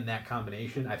confident in that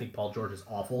combination. I think Paul George is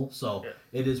awful, so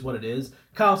it is what it is.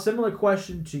 Kyle, similar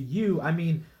question to you. I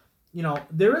mean,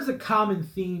 there is a common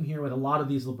theme here with a lot of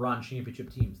these LeBron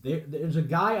championship teams. There's a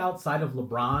guy outside of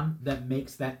LeBron that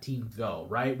makes that team go,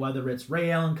 right? Whether it's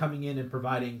Ray Allen coming in and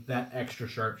providing that extra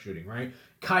sharpshooting, right?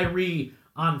 Kyrie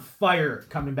on fire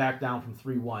coming back down from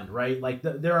 3-1, right? Like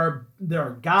there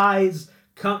are guys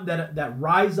that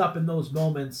rise up in those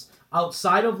moments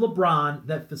outside of LeBron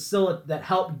that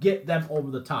help get them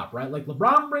over the top, right? Like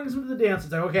LeBron brings them to the dance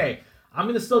and say, okay, I'm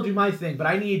going to still do my thing, but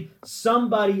I need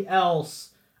somebody else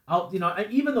out,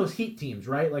 even those Heat teams,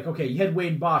 right? Like, okay, you had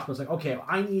Wade Bosch, but it's like, okay,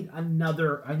 I need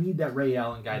that Ray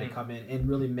Allen guy to come in and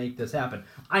really make this happen.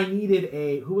 I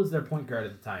needed who was their point guard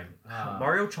at the time?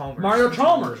 Mario Chalmers. Mario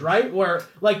Chalmers, right? Where,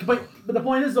 like, but the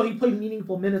point is, though, he played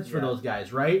meaningful minutes for those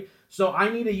guys, right? So I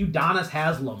need a Udonis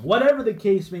Haslem, whatever the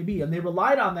case may be. And they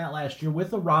relied on that last year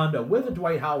with a Rondo, with a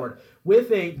Dwight Howard,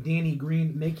 with a Danny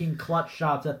Green making clutch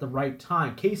shots at the right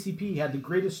time. KCP had the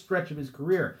greatest stretch of his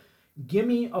career. Give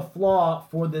me a flaw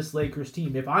for this Lakers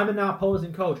team. If I'm an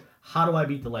opposing coach, how do I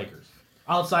beat the Lakers?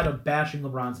 Outside of bashing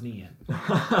LeBron's knee in.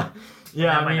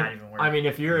 Yeah, I mean,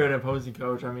 if you're an opposing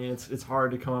coach, I mean, it's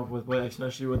hard to come up with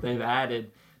especially what they've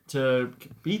added to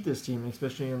beat this team,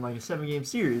 especially in like a 7-game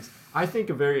series. I think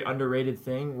a very underrated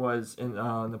thing was in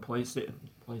the PlayStation.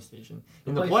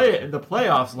 In the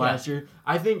playoffs last year,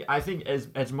 I think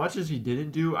as much as he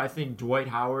didn't do, I think Dwight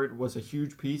Howard was a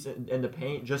huge piece in the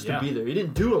paint just to be there. He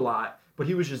didn't do a lot, but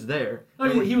he was just there.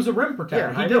 He was a rim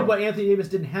protector. He did what Anthony Davis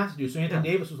didn't have to do. So Anthony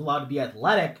Davis was allowed to be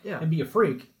athletic and be a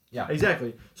freak. Yeah,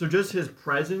 exactly. So just his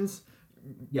presence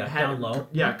down low.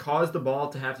 Caused the ball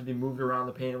to have to be moved around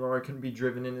the paint more. It couldn't be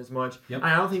driven in as much. Yep.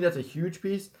 I don't think that's a huge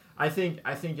piece. I think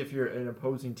if you're an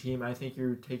opposing team, I think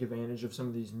you take advantage of some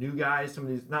of these new guys,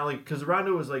 because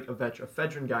Rondo was like a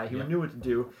veteran guy. He knew what to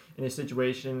do in a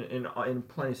situation, in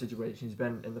plenty of situations. He's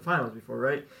been in the finals before,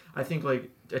 right? I think like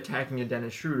attacking a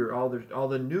Dennis Schroeder, all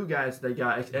the new guys they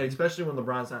got, and especially when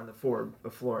LeBron's not on the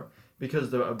floor.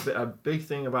 Because a big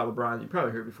thing about LeBron, you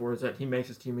probably heard before, is that he makes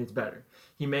his teammates better.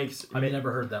 I've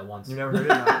never heard that once. You never heard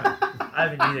it? I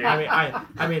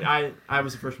haven't either. I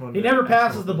was the first one. He never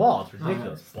passes the ball. It's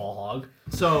ridiculous. Ball hog.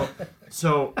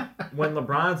 So when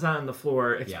LeBron's not on the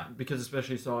floor, because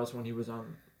especially saw us when he was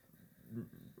on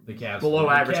the Cavs, below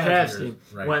average Cavs team.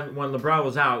 Right. When LeBron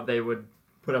was out, they would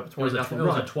put up 20 nothing run.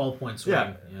 It was a 12-point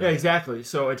swing. Yeah, exactly.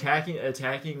 So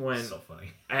attacking when so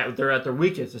funny. They're at their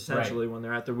weakest, essentially. Right. When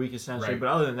they're at their weakest, essentially. Right. But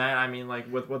other than that, I mean,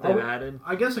 like with what they've added,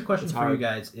 I guess a question for you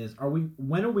guys is: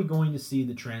 when are we going to see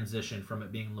the transition from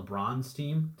it being LeBron's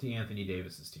team to Anthony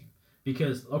Davis's team?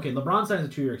 Because LeBron signs a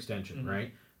 2-year extension,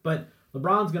 right? But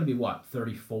LeBron's going to be what,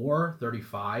 34,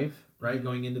 35, right,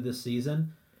 going into this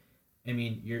season. I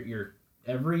mean, you're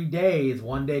every day is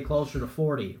one day closer to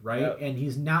 40, right? Yep. And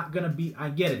he's not going to be, I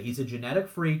get it, he's a genetic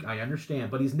freak, I understand,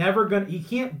 but he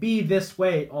can't be this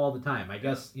way all the time. I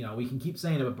guess, we can keep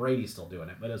saying it, but Brady's still doing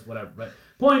it, but it's whatever. But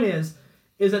point is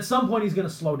at some point he's going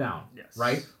to slow down,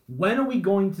 right? When are we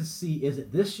going to see, is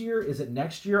it this year? Is it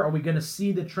next year? Are we going to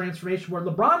see the transformation where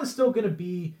LeBron is still going to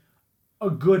be a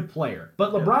good player,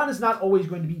 but LeBron is not always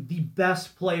going to be the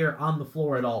best player on the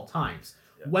floor at all times?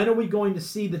 When are we going to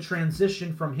see the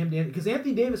transition from him to, because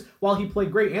Anthony Davis, while he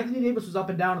played great, Anthony Davis was up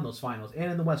and down in those finals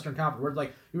and in the Western Conference, where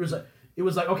it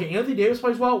was like, okay, Anthony Davis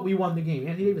plays well, we won the game.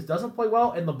 Anthony Davis doesn't play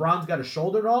well, and LeBron's got a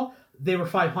shoulder at all, they were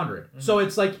 500. Mm-hmm. So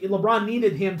it's like LeBron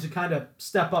needed him to kind of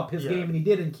step up his game, and he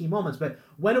did in key moments. But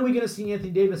when are we going to see Anthony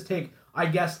Davis take, I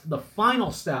guess, the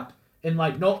final step in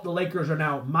like, nope, the Lakers are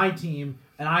now my team,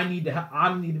 and I need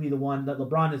to be the one that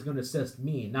LeBron is going to assist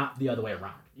me, not the other way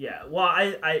around. Yeah, well,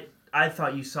 I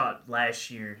thought you saw it last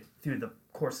year through the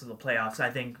course of the playoffs. I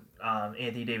think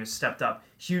Anthony Davis stepped up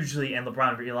hugely, and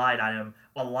LeBron relied on him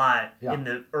a lot in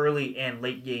the early and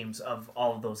late games of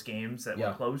all of those games that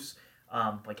were close,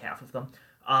 like half of them.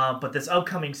 But this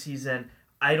upcoming season,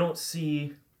 I don't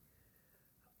see.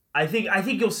 I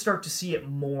think you'll start to see it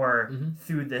more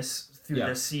through this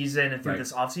season and through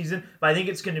this offseason. But I think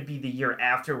it's going to be the year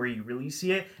after where you really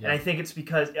see it. Yeah. And I think it's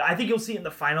because I think you'll see it in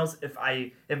the finals if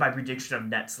my prediction of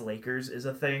Nets Lakers is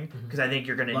a thing, because I think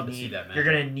you're going to need AD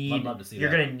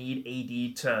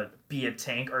to be a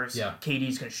tank, or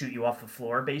KD's going to shoot you off the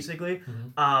floor basically.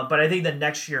 But I think the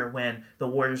next year when the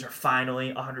Warriors are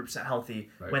finally 100% healthy,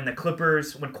 when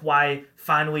Kawhi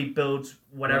finally builds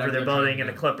whatever they're building in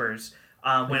the Clippers.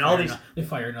 They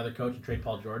fire another coach and trade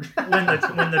Paul George. when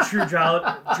the true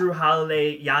Drew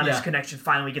Holiday Giannis connection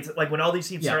finally gets, like, when all these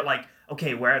teams start like,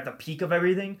 okay, we're at the peak of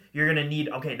everything, you're gonna need,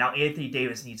 okay, now Anthony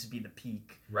Davis needs to be the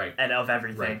peak of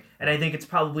everything, and I think it's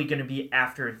probably gonna be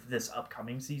after this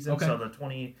upcoming season, so the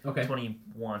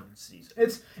 2021 season.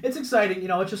 It's exciting,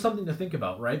 it's just something to think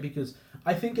about, right? Because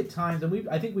I think at times, and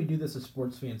I think we do this as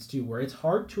sports fans too, where it's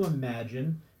hard to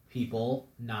imagine people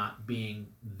not being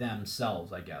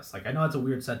themselves, I guess. Like, I know that's a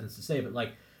weird sentence to say, but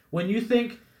like when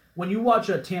you watch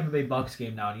a Tampa Bay Bucks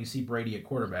game now and you see Brady at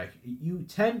quarterback, you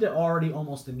tend to already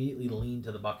almost immediately lean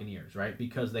to the Buccaneers, right?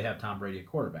 Because they have Tom Brady at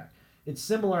quarterback. It's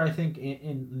similar, I think,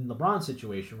 in LeBron's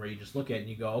situation, where you just look at it and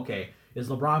you go, okay, is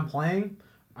LeBron playing?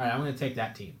 All right, I'm going to take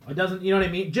that team. It doesn't, you know what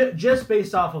I mean? Just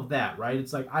based off of that, right?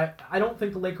 It's like, I don't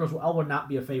think the Lakers will not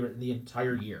be a favorite in the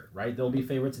entire year, right? They'll be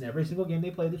favorites in every single game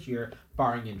they play this year,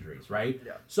 barring injuries, right?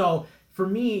 Yeah. So for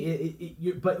me,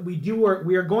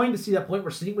 we are going to see that point.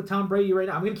 We're sitting with Tom Brady right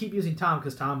now. I'm going to keep using Tom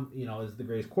because Tom, is the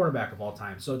greatest quarterback of all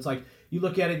time. So it's like, you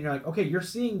look at it and you're like, okay, you're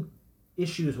seeing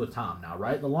issues with Tom now,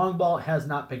 right? The long ball has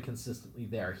not been consistently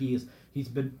there. He's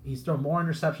thrown more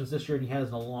interceptions this year than he has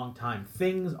in a long time.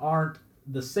 Things aren't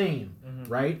the same,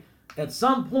 right? At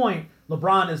some point,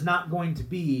 LeBron is not going to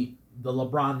be the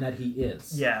LeBron that he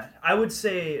is. Yeah, I would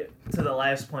say, to the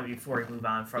last point before we move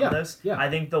on from this, I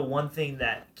think the one thing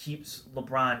that keeps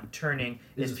LeBron turning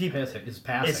is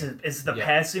passing. The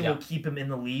passing will keep him in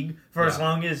the league for as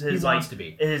long as his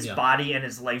body and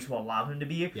his legs will allow him to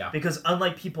be. Yeah. Because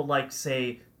unlike people like,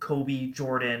 say, Kobe,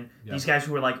 Jordan, these guys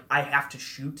who are like, I have to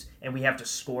shoot and we have to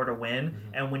score to win.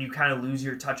 And when you kind of lose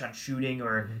your touch on shooting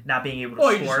or not being able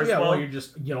to score as well, you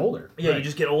just get older. Yeah, you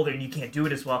just get older and you can't do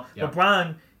it as well. Yep.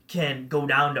 LeBron can go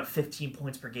down to 15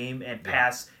 points per game and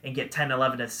pass and get 10,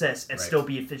 11 assists and still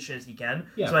be efficient as he can.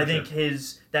 Yeah, so I think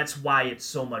that's why it's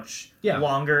so much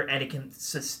longer, and it can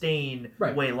sustain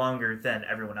way longer than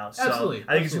everyone else. Absolutely. So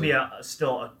I think it's going to be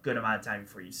still a good amount of time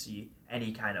before you see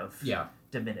any kind of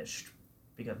diminished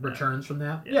returns from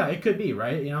that. Yeah, it could be,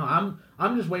 right?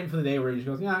 I'm just waiting for the day where he just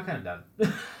goes, I'm kind of done.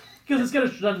 Because it's going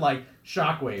to send like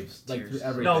shockwaves through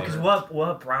everything. No, because we'll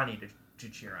have Bronny to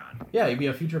cheer on. Yeah, he'd be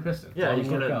a future Piston. Yeah, he's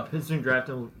going to Piston draft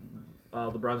him.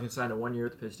 LeBron's going to sign a 1 year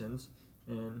with the Pistons.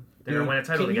 And they're going to win a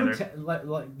title together.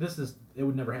 It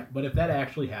would never happen. But if that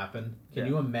actually happened, can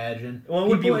you imagine? Well, it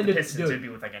would be with the Pistons. It would be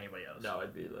with like anybody else. No,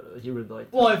 it'd be literally. He would like.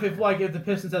 Well, if the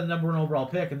Pistons had the number 1 overall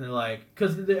pick, and they're like,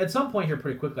 because at some point here,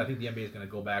 pretty quickly, I think the NBA is going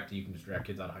to go back to you can just draft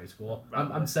kids out of high school.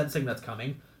 I'm sensing that's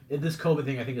coming. This COVID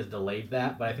thing, I think, has delayed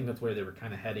that, but I think that's where they were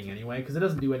kind of heading anyway, because it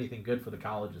doesn't do anything good for the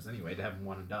colleges anyway to have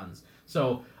one and dones.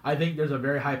 So I think there's a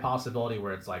very high possibility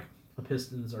where it's like the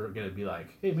Pistons are going to be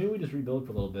like, hey, maybe we just rebuild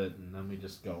for a little bit, and then we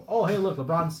just go, oh, hey, look,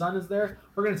 LeBron's son is there.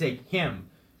 We're going to take him,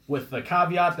 with the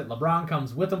caveat that LeBron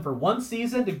comes with him for 1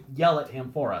 season to yell at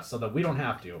him for us, so that we don't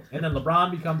have to. And then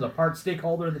LeBron becomes a part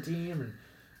stakeholder in the team, and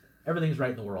everything's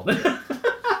right in the world.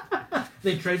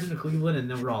 They trade him to Cleveland,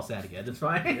 and then we're all sad again. It's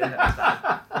fine. And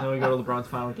then we go to LeBron's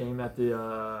final game at the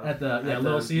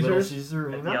Little Caesars. At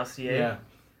the LCA. Yeah.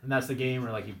 And that's the game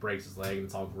where like he breaks his leg and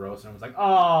it's all gross, and everyone's like,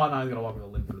 "Oh, now he's gonna walk with a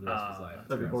limp for the rest of his life."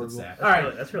 That'd be horrible. Sad. All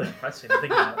right, that's really depressing to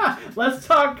think about. Let's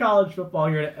talk college football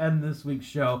here to end this week's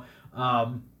show.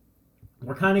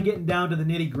 We're kind of getting down to the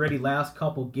nitty gritty. Last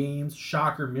couple games.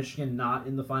 Shocker, Michigan not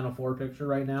in the Final Four picture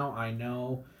right now. I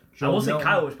know. I will say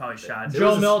Kyle was probably shot.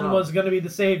 Joe Milton was going to be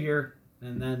the savior.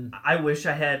 And then I wish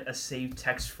I had a saved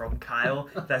text from Kyle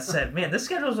that said, "Man, this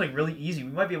schedule is like really easy.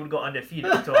 We might be able to go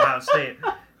undefeated to Ohio State."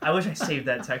 I wish I saved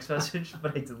that text message,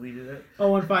 but I deleted it.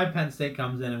 Oh, when 5 Penn State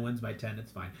comes in and wins by 10,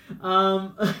 it's fine.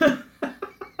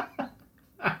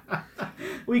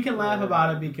 We can laugh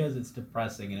about it because it's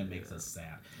depressing and it makes us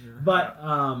sad. But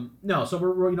no, so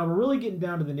we're really getting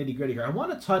down to the nitty gritty here. I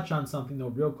want to touch on something though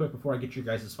real quick before I get your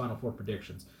guys' Final Four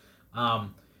predictions.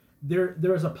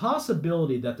 There is a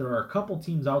possibility that there are a couple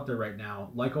teams out there right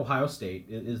now, like Ohio State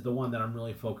is the one that I'm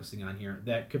really focusing on here,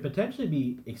 that could potentially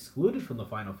be excluded from the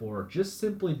Final Four just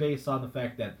simply based on the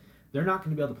fact that they're not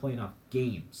going to be able to play enough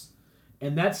games.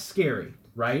 And that's scary,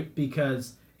 right?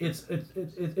 Because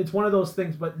it's one of those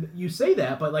things, but you say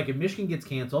that, but like if Michigan gets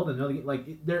canceled,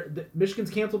 and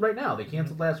Michigan's canceled right now. They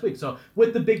canceled last week. So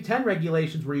with the Big Ten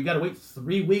regulations where you got to wait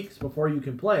 3 weeks before you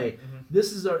can play,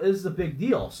 this is a big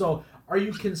deal. So are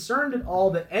you concerned at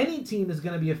all that any team is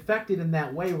going to be affected in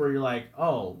that way where you're like,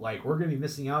 oh, like we're going to be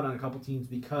missing out on a couple teams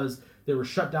because they were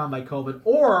shut down by COVID,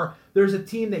 or there's a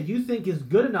team that you think is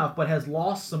good enough but has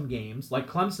lost some games, like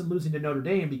Clemson losing to Notre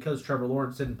Dame because Trevor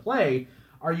Lawrence didn't play?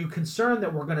 Are you concerned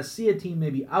that we're going to see a team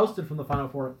maybe ousted from the Final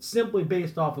Four simply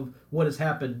based off of what has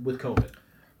happened with COVID?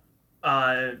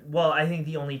 Well, I think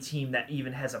the only team that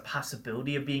even has a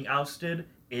possibility of being ousted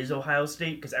is Ohio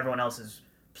State because everyone else has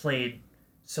played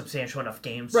substantial enough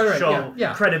games to show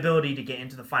credibility to get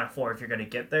into the Final Four if you're going to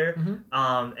get there.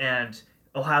 And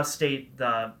Ohio State,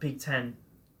 the Big Ten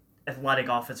athletic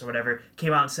office or whatever,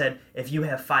 came out and said, if you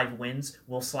have 5 wins,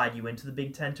 we'll slide you into the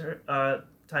Big Ten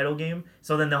title game.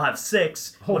 So then they'll have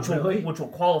 6, which will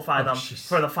qualify them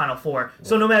for the Final Four.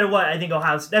 So no matter what, I think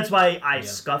Ohio State, that's why I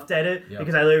scuffed at it,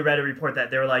 because I literally read a report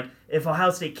that they were like, if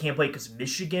Ohio State can't play because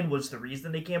Michigan was the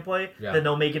reason they can't play, then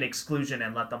they'll make an exclusion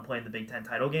and let them play in the Big Ten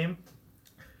title game.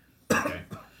 Okay.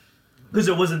 Because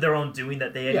it wasn't their own doing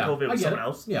that they had COVID, it was someone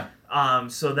else.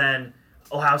 So then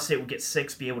Ohio State would get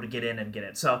 6, be able to get in and get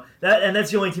it. So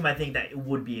that's the only team I think that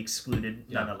would be excluded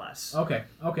nonetheless. Okay.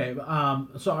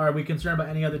 So are we concerned about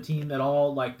any other team at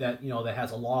all like that, that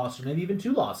has a loss or maybe even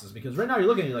 2 losses? Because right now you're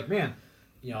looking at it like, man,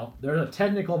 there's a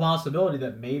technical possibility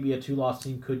that maybe a 2-loss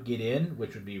team could get in,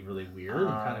 which would be really weird and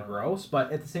kind of gross.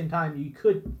 But at the same time, you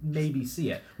could maybe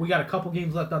see it. We got a couple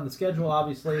games left on the schedule,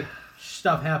 obviously.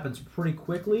 Stuff happens pretty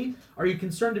quickly. Are you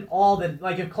concerned at all that,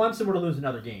 like, if Clemson were to lose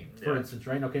another game, for instance,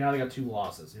 right? Okay, now they got 2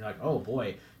 losses. And you're like, oh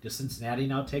boy, does Cincinnati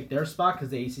now take their spot because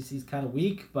the ACC is kind of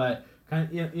weak? But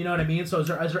you know what I mean. So is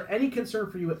there any concern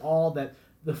for you at all that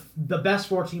the best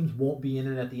 4 teams won't be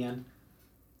in it at the end?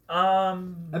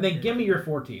 And then give me your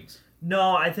 4 teams.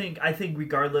 No, I think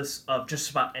regardless of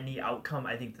just about any outcome,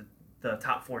 I think the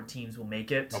top 4 teams will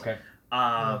make it. Okay.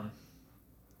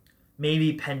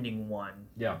 Maybe pending 1.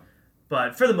 Yeah.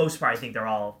 But for the most part, I think they're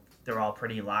all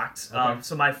pretty locked. Okay.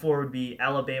 So my 4 would be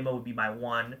Alabama would be my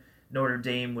 1. Notre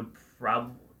Dame or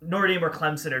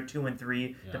Clemson are 2 and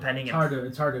 3, depending. It's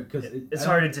hard to because it's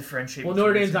hard to differentiate. Well,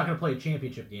 Notre Dame's not going to play a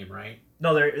championship game, right?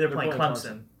 No, they're playing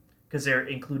Clemson. Because they're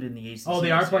included in the ACC. Oh,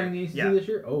 they are playing the ACC this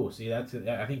year? Oh, see, I think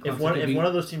Clemson if one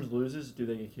of those teams loses, do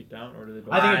they get kicked out, or do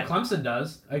they? I think if Clemson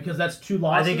does, because that's 2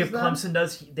 losses. I think if Clemson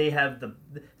does, they have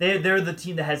they're the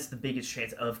team that has the biggest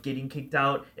chance of getting kicked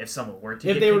out if someone were to.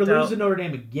 If they were to lose to Notre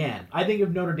Dame again, I think if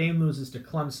Notre Dame loses to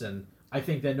Clemson, I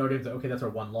think that Notre Dame's okay. That's our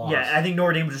 1 loss. Yeah, I think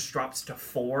Notre Dame just drops to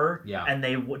 4. Yeah, and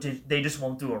they just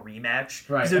won't do a rematch.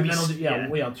 Right. 2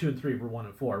 and 3 for 1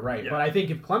 and 4. Right. Yeah. But I think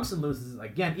if Clemson loses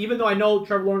again, even though I know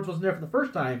Trevor Lawrence wasn't there for the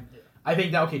first time, I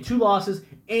think that, okay, 2 losses,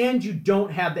 and you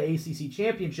don't have the ACC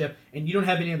championship, and you don't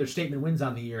have any other statement wins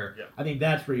on the year. Yeah. I think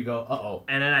that's where you go, uh-oh.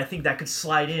 And then I think that could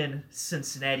slide in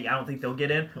Cincinnati. I don't think they'll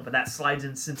get in, but that slides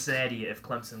in Cincinnati if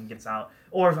Clemson gets out,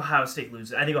 or if Ohio State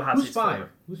loses. I think Ohio State's 5.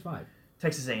 Who's 5?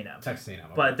 Texas A&M. Texas A&M.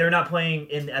 Okay. But they're not playing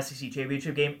in the SEC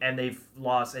championship game, and they've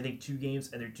lost, I think, 2 games,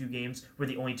 and their 2 games were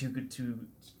the only two good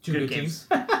games.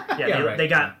 They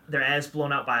got their ass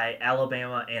blown out by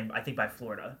Alabama and I think by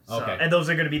Florida. So, okay. And those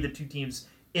are going to be the 2 teams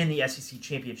in the SEC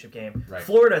championship game. Right.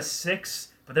 Florida's 6,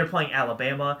 but they're playing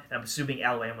Alabama, and I'm assuming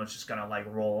Alabama's just going to like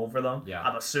roll over them. Yeah.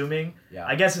 I'm assuming. Yeah.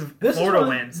 I guess if Florida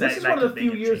wins, this is one of the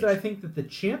few years that I think that the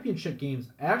championship games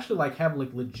actually like have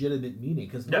like legitimate meaning,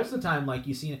 because most of the time, like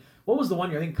you see, what was the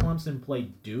one year? I think Clemson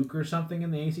played Duke or something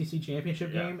in the ACC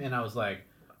championship game, and I was like,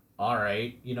 all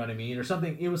right, you know what I mean, or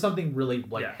something. It was something really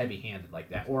like heavy-handed like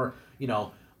that. Or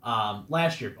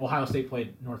last year Ohio State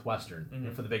played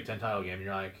Northwestern for the Big Ten title game, and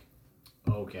you're like,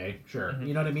 okay, sure,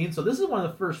 you know what I mean. So this is one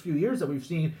of the first few years that we've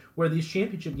seen where these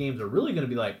championship games are really going to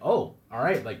be like, oh, all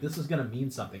right, like this is going to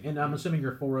mean something. And I'm assuming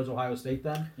your 4 is Ohio State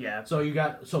then. Yeah. So you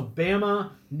got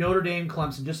Bama, Notre Dame,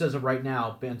 Clemson, just as of right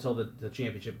now until the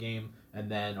championship game, and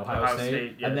then Ohio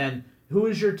State. And then. Who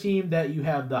is your team that you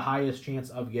have the highest chance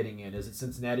of getting in? Is it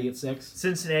Cincinnati at 6?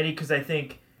 Cincinnati, because I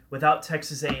think without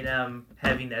Texas A&M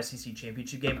having the SEC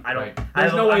championship game, I don't. Right.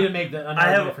 There's no way to make the.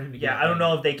 I don't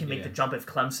know if they can make the jump if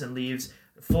Clemson leaves.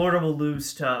 Florida will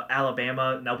lose to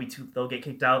Alabama, and they'll get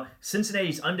kicked out.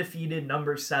 Cincinnati's undefeated,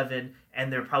 number 7,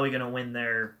 and they're probably going to win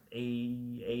their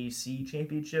AAC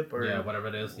championship or whatever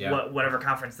it is, whatever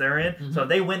conference they're in. Mm-hmm. So if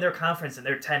they win their conference and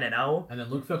they're 10-0, and then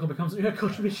Luke Fickell becomes the head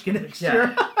coach of Michigan next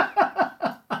year.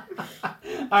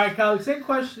 All right, Kyle, same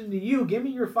question to you. Give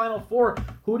me your final 4.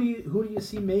 Who do you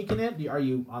see making it? Are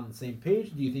you on the same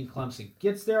page? Do you think Clemson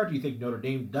gets there? Do you think Notre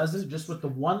Dame doesn't? Just with the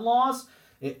 1 loss,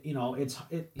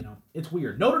 it's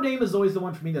weird. Notre Dame is always the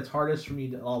one for me that's hardest for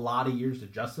me a lot of years to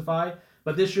justify.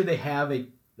 But this year they have a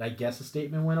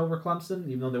statement win over Clemson,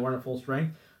 even though they weren't at full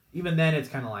strength. Even then, it's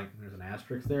kind of like there's an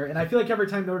asterisk there. And I feel like every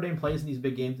time Notre Dame plays in these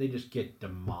big games, they just get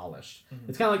demolished. Mm-hmm.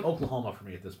 It's kind of like Oklahoma for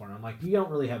me at this point. I'm like, you don't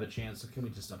really have a chance, so can we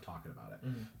just stop talking about it?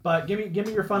 Mm-hmm. But give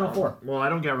me your final 4. Well, I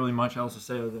don't got really much else to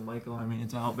say other than Michael. I mean,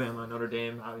 it's Alabama, Notre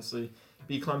Dame, obviously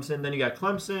beat Clemson. Then you got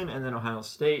Clemson, and then Ohio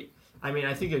State. I mean,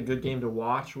 I think a good game to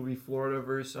watch will be Florida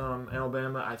versus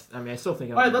Alabama. I still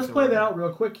think. All right, let's play that out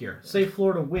real quick here. Say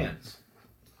Florida wins.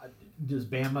 Does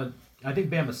Bama? I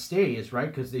think Bama stays, right?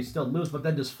 Because they still lose. But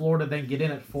then does Florida then get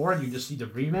in at 4 and you just see the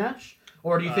rematch?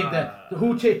 Or do you think that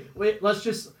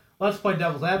let's play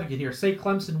devil's advocate here. Say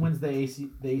Clemson wins the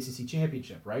ACC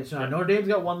championship, right? So now Notre Dame's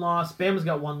got 1 loss, Bama's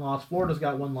got 1 loss, Florida's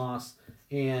got 1 loss,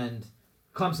 and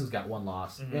Clemson's got 1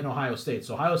 loss, and Ohio State.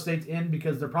 So Ohio State's in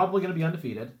because they're probably going to be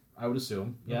undefeated, I would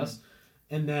assume. Yes.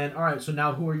 And then, all right, so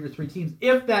now who are your 3 teams?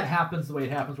 If that happens the way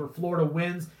it happens, where Florida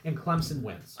wins and Clemson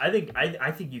wins. I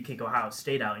think you kick Ohio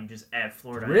State out and you just add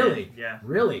Florida. Really? In. Yeah.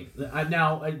 Really?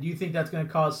 Now, do you think that's going to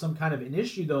cause some kind of an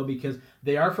issue, though? Because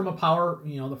they are from the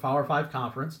Power 5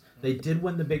 conference. They did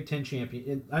win the Big Ten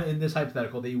champion. In this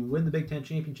hypothetical, they win the Big Ten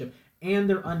championship, and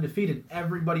they're undefeated.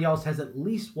 Everybody else has at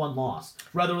least 1 loss,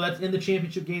 whether that's in the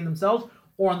championship game themselves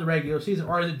or on the regular season,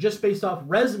 or is it just based off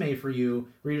resume for you,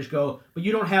 where you just go, but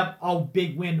you don't have a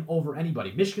big win over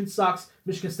anybody? Michigan sucks.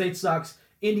 Michigan State sucks.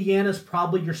 Indiana's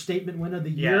probably your statement win of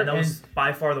the year. Yeah, that was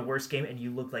by far the worst game, and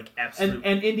you look like absolute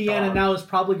And Indiana dog. now is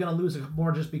probably going to lose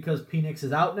more just because Penix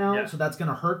is out now, so that's going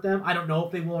to hurt them. I don't know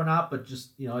if they will or not, but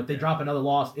just if they drop another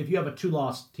loss, if you have a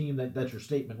 2-loss team that's your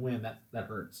statement win, that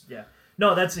hurts. Yeah.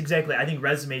 No, that's exactly. I think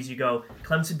resumes, you go,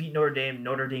 Clemson beat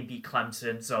Notre Dame beat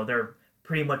Clemson, so they're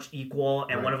pretty much equal,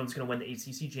 and one of them's going to win the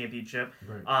ACC championship.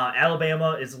 Right.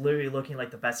 Alabama is literally looking like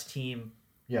the best team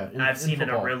I've seen in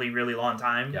a really, really long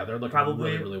time. Yeah, they're looking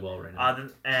probably really, really well right now.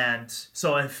 And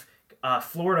so if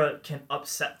Florida can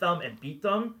upset them and beat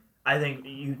them, I think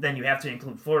you have to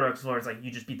include Florida, because Florida's like, you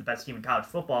just beat the best team in college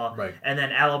football. Right. And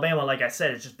then Alabama, like I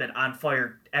said, has just been on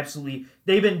fire. Absolutely.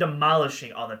 They've been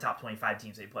demolishing all the top 25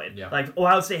 teams they played. Yeah. Like,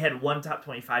 Ohio State had 1 top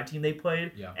 25 team they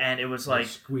played, and it was like,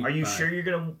 are you by. Sure you're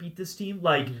going to beat this team?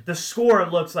 Like, the score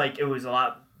looks like it was a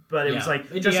lot, but it was like,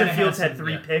 Indiana Justin Fields had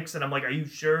 3 picks, and I'm like, are you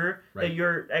sure that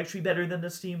you're actually better than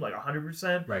this team? Like,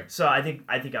 100%? Right. So I think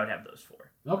I would have those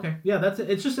 4. Okay. Yeah, that's it.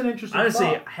 It's just an interesting Honestly,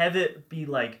 thought. have it be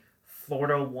like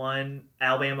Florida 1,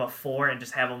 Alabama 4, and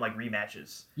just have them like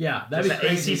rematches. Yeah, that'd be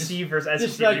crazy. ACC versus SEC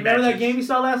just like, rematches. remember that game you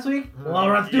saw last week? Well,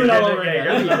 let's do it all over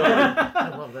again. I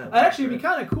love that. Actually, it'd be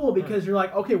kind of cool because you're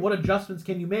like, okay, what adjustments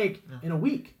can you make in a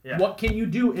week? Yeah. What can you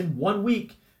do in 1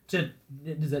 week does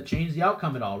that change the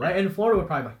outcome at all, right? And Florida would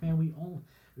probably be like, man,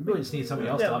 We really just need somebody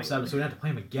else to upset him, so we don't have to play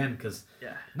him again. Because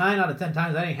 9 out of 10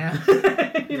 times that ain't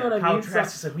happening. You know what I mean?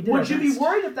 So, would you be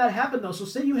worried if that happened though? So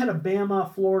say you had a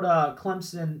Bama, Florida,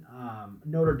 Clemson,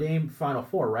 Notre Dame Final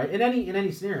Four, right? In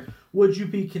any scenario, would you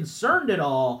be concerned at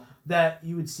all that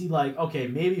you would see like, okay,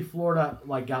 maybe Florida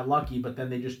like got lucky, but then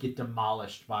they just get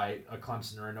demolished by a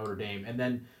Clemson or a Notre Dame, and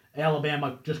then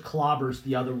Alabama just clobbers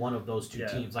the other one of those two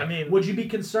teams? Like, I mean, would you be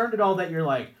concerned at all that you're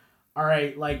like, all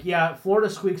right, like, Florida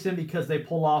squeaks in because they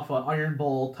pull off an Iron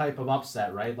Bowl type of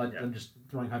upset, right? Like, I'm just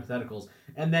throwing hypotheticals.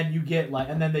 And then you get,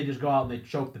 and then they just go out and they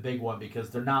choke the big one because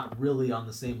they're not really on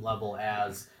the same level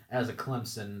as a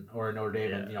Clemson or a Notre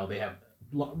Dame. And, they have,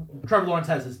 Trevor Lawrence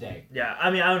has his day. Yeah,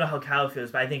 I mean, I don't know how Kyle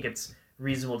feels, but I think it's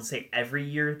reasonable to say every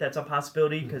year that's a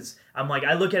possibility because I'm like,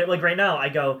 I look at it like right now, I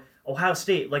go, Ohio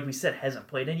State, like we said, hasn't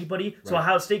played anybody. So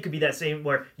Ohio State could be that same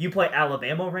where you play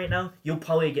Alabama right now, you'll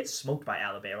probably get smoked by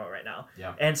Alabama right now.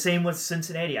 Yeah. And same with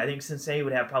Cincinnati. I think Cincinnati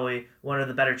would have probably one of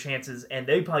the better chances, and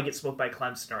they'd probably get smoked by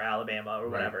Clemson or Alabama or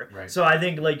whatever. Right. So I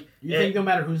think like you think no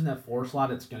matter who's in that 4 slot,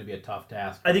 it's going to be a tough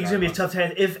task. I think it's going to be a tough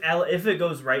task if it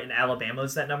goes right and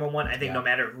Alabama's that number one. I think no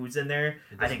matter who's in there,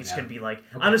 I think it's going to be like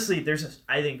honestly,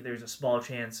 I think there's a small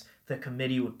chance the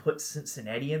committee would put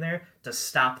Cincinnati in there to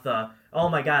stop the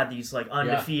these like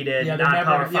undefeated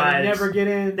non-power fives. They never get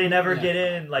in. They never get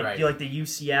in. Like like the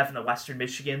UCF and the Western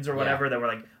Michigans or whatever that were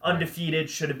like undefeated,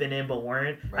 should have been in but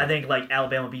weren't. I think like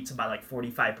Alabama beats them by like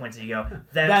 45 points and you go,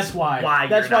 that's why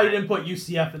you didn't put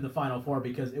UCF in the Final Four,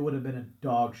 because it would have been a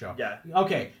dog show. Yeah.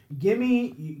 Okay, give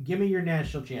me your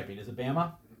national champion. Is it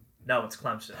Bama? No, it's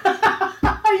Clemson.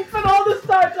 You spent all this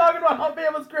time talking about how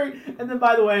Bama's great, and then,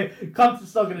 by the way, Clemson's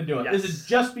still going to do it. Yes. Is it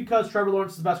just because Trevor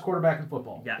Lawrence is the best quarterback in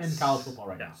football? Yes. In college football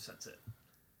right now? Yes, that's it.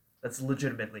 That's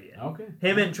legitimately it. Okay.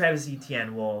 Him and Travis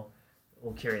Etienne will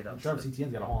carry them. Travis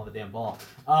Etienne's got a hole on the damn ball.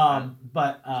 All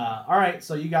right,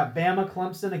 so you got Bama,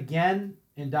 Clemson again,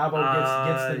 and Dabo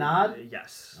gets the nod?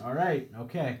 Yes. All right,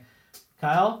 okay.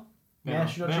 Kyle?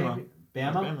 National champion?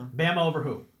 Bama over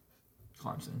who?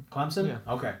 Clemson? Yeah.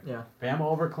 Okay. Yeah. Bama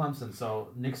over Clemson. So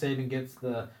Nick Saban gets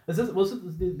the. Will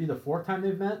this be the 4th time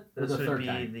they've met? Or this the would 3rd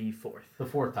time? The 4th. The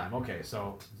 4th time. Okay,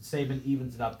 so Saban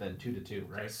evens it up then 2-2,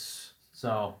 right? Yes.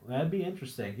 So that'd be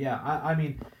interesting. Yeah, I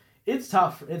mean, it's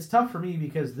tough. It's tough for me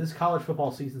because this college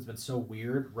football season's been so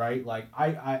weird, right? Like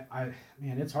man,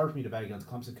 it's hard for me to bet against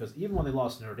Clemson because even when they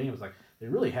lost to Notre Dame, it was like they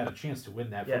really had a chance to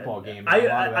win that football game.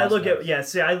 I look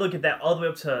at that all the way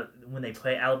up to when they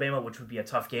play Alabama, which would be a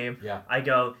tough game. Yeah. I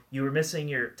go, you were missing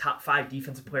your top 5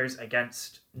 defensive players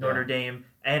against Notre Dame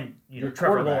and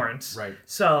Trevor Lawrence. Right.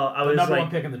 So I was number 1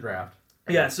 pick in the draft.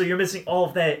 Yeah, so you're missing all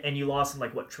of that, and you lost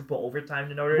in triple overtime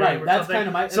to Notre Dame. Right, or that's something. kind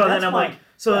of my. So then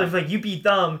I'm if you beat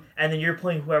them, and then you're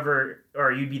playing whoever,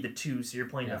 or you'd be the 2, so you're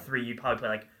playing the 3. You'd probably play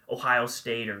like Ohio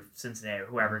State or Cincinnati or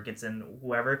whoever gets in,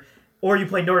 whoever. Or you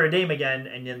play Notre Dame again,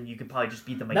 and then you could probably just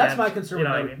beat them again. That's my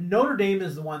concern. Notre Dame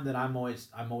is the one that I'm always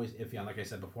iffy on, like I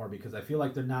said before, because I feel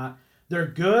like they're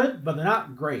good, but they're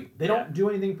not great. They don't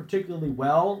do anything particularly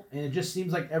well, and it just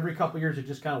seems like every couple of years it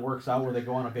just kind of works out where they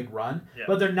go on a big run. Yeah.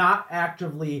 But they're not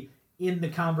actively in the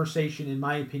conversation, in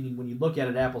my opinion, when you look at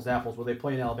it apples to apples, where they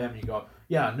play in Alabama and you go,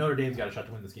 yeah, Notre Dame's got a shot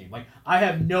to win this game. Like, I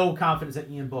have no confidence that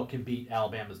Ian Book can beat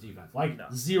Alabama's defense. Like,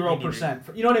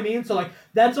 0%. You know what I mean? So, like,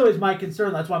 that's always my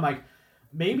concern. That's why I'm like,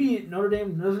 maybe Notre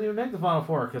Dame doesn't even make the Final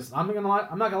Four, because I'm not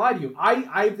gonna lie to you.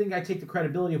 I think I take the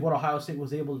credibility of what Ohio State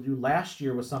was able to do last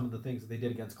year with some of the things that they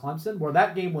did against Clemson, where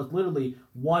that game was literally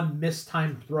one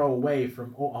mistimed throw away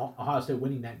from Ohio State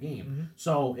winning that game. Mm-hmm.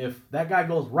 So if that guy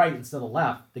goes right instead of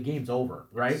left, the game's over,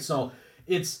 right? So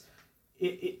it's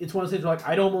one of those things where, like,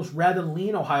 I'd almost rather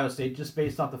lean Ohio State just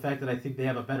based off the fact that I think they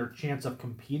have a better chance of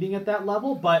competing at that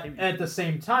level. But at the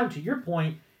same time, to your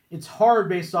point, it's hard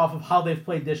based off of how they've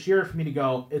played this year for me to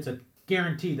go, it's a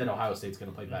guarantee that Ohio State's going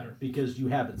to play better, because you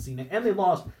haven't seen it. And they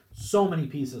lost so many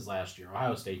pieces last year.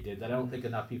 Ohio State did, that I don't think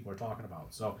enough people are talking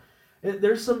about. So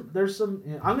there's some.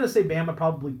 I'm going to say Bama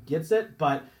probably gets it,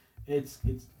 but it's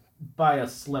by a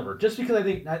sliver. Just because I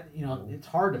think that, it's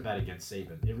hard to bet against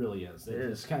Saban. It really is.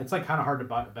 It's like kind of hard to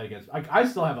bet against. I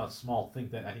still have a small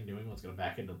think that I think New England's going to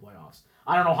back into the playoffs.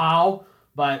 I don't know how,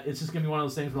 but it's just going to be one of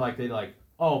those things where they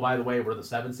oh, by the way, we're the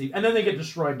 7th seed. And then they get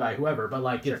destroyed by whoever. But,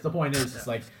 the point is, it's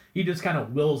like, he just kind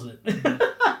of wills it.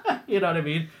 You know what I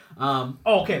mean?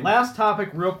 Okay, last topic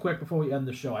real quick before we end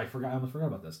the show. I almost forgot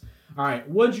about this. All right,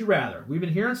 would you rather? We've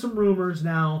been hearing some rumors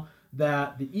now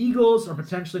that the Eagles are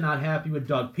potentially not happy with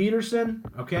Doug Peterson,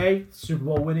 okay? Super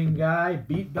Bowl winning guy,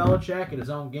 beat Belichick in his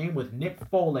own game with Nick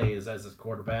Foles as his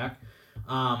quarterback.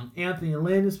 Anthony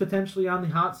Lynn is potentially on the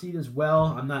hot seat as well.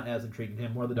 I'm not as intrigued in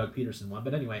him, more the Doug Peterson one.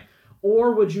 But anyway,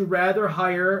 Or would you rather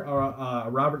hire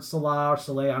Robert Saleh or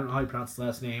Saleh, I don't know how you pronounce his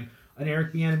last name, an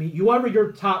Eric Bieniemy, whoever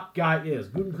your top guy is,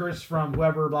 Gutekunst from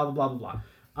whoever, blah, blah, blah, blah,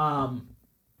 blah.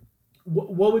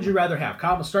 What would you rather have?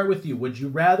 Kyle, I'm going to start with you. Would you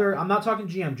rather, I'm not talking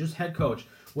GM, just head coach,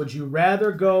 would you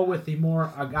rather go with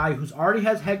a guy who's already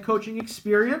has head coaching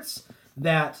experience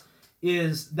that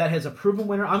has a proven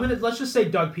winner? Let's just say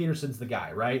Doug Peterson's the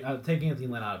guy, right? Taking Anthony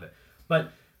Lynn out of it.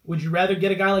 But would you rather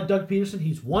get a guy like Doug Peterson?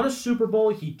 He's won a Super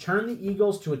Bowl. He turned the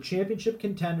Eagles to a championship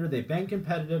contender. They've been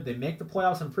competitive. They make the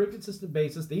playoffs on a pretty consistent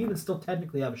basis. They even still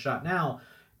technically have a shot now.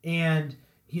 And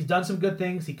he's done some good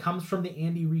things. He comes from the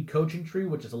Andy Reid coaching tree,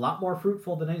 which is a lot more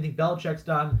fruitful than anything Belichick's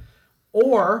done.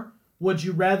 Or would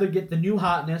you rather get the new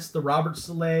hotness, the Robert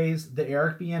Salehs, the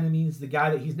Eric Bieniemys, the guy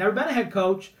that he's never been a head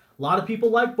coach? A lot of people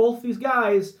like both these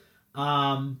guys,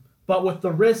 but with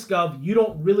the risk of you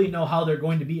don't really know how they're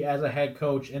going to be as a head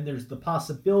coach, and there's the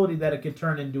possibility that it could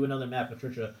turn into another Matt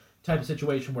Patricia type of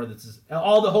situation where this is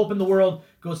all the hope in the world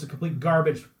goes to complete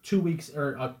garbage 2 weeks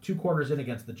or 2 quarters in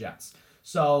against the Jets.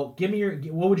 So give me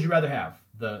what would you rather have?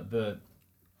 The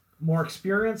more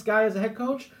experienced guy as a head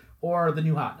coach or the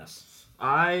new hotness?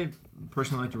 I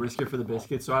personally like to risk it for the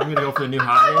biscuit, so I'm going to go for the new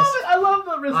hotness. I love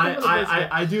the risk it for the biscuit.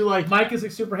 I do like... Mike is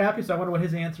super happy, so I wonder what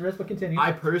his answer is, but continue.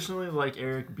 I personally like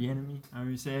Eric Bieniemy, however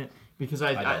you say it, because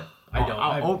I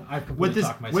don't. I completely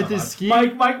talked myself with this out.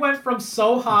 scheme... Mike went from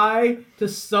so high to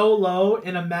so low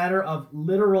in a matter of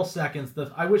literal seconds.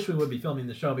 I wish we would be filming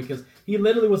the show because he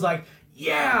literally was like,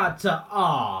 yeah, to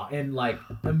and like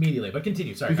immediately. But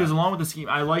continue, sorry. Because along with the scheme,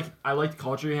 I like the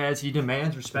culture he has. He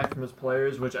demands respect from his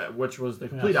players, which was the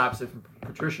complete opposite from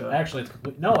Patricia. Actually,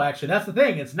 that's the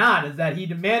thing. It's not. Is that he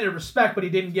demanded respect, but he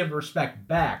didn't give respect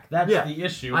back. That's the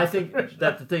issue. I think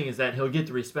that the thing is that he'll get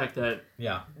the respect that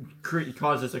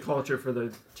causes a culture for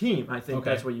the team. I think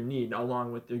that's what you need,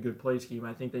 along with the good play scheme.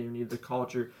 I think that you need the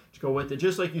culture to go with it,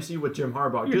 just like you see with Jim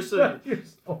Harbaugh.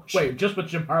 Just with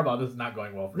Jim Harbaugh, this is not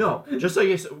going well for him. Just like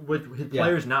with his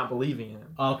players not believing in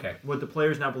him. Okay. With the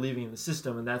players not believing in the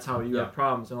system, and that's how you have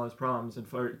problems and all these problems, and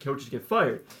coaches get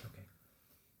fired. Okay.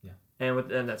 Yeah.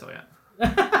 And that's all I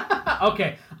got.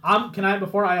 Okay. Can I,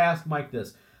 before I ask Mike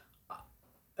this,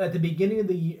 at the beginning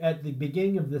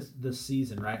of this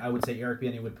season, right? I would say Eric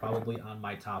Bieniemy would probably on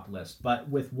my top list, but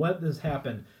with what has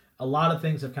happened, a lot of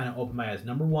things have kind of opened my eyes.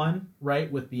 Number one,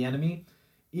 right, with Bieniemy,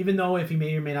 even though if he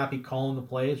may or may not be calling the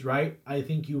plays, right, I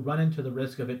think you run into the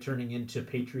risk of it turning into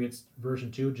Patriots version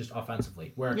 2 just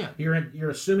offensively, where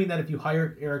you're assuming that if you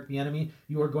hire Eric Bieniemy,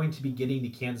 you are going to be getting the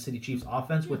Kansas City Chiefs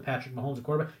offense with Patrick Mahomes at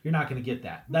quarterback. You're not going to get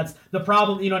that. That's the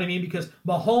problem, you know what I mean? Because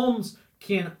Mahomes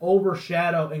can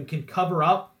overshadow and can cover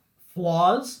up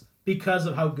flaws because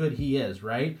of how good he is,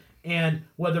 right? And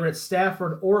whether it's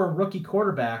Stafford or a rookie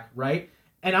quarterback, right?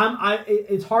 And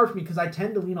it's hard for me because I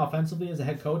tend to lean offensively as a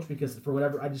head coach because for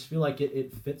whatever, I just feel like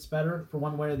it fits better for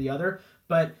one way or the other.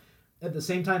 But at the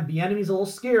same time, Bieniemy's a little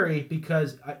scary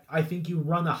because I think you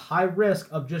run the high risk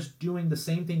of just doing the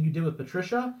same thing you did with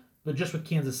Patricia, but just with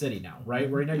Kansas City now, right?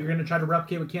 Where you're going to try to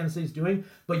replicate what Kansas City's doing,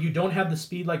 but you don't have the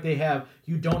speed like they have,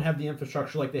 you don't have the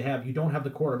infrastructure like they have, you don't have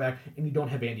the quarterback, and you don't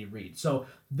have Andy Reid. So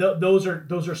those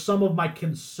are some of my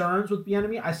concerns with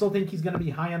Bieniemy. I still think he's going to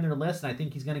be high on their list, and I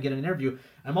think he's going to get an interview.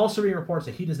 I'm also reading reports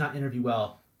that he does not interview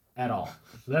well at all.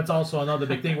 So that's also another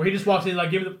big thing where he just walks in like,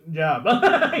 give me the job.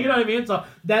 You know what I mean? So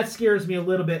that scares me a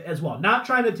little bit as well. Not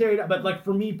trying to tear it up, but like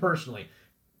for me personally,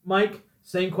 Mike,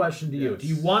 same question to you. Do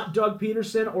you want Doug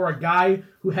Peterson or a guy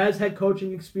who has head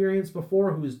coaching experience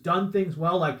before, who has done things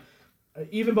well? Like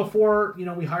even before,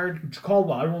 we hired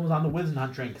Caldwell, everyone was on the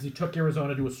Whisenhunt train because he took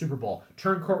Arizona to a Super Bowl,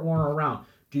 turned Kurt Warner around.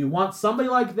 Do you want somebody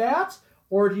like that,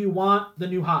 or do you want the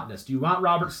new hotness? Do you want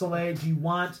Robert Saleh? Do you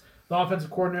want the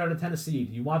offensive coordinator out of Tennessee?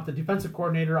 Do you want the defensive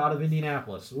coordinator out of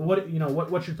Indianapolis?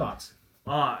 What's your thoughts?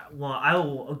 Well, I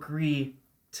will agree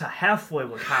to halfway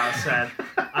what Kyle said.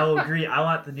 I will agree. I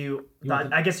want the new,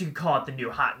 I guess you could call it the new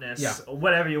hotness, or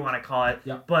whatever you want to call it.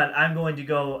 Yeah. But I'm going to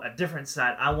go a different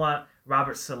side. I want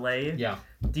Robert Saleh,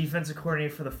 defensive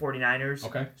coordinator for the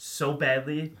 49ers, so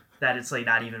badly that it's like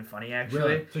not even funny, actually.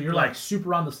 Really? So you're like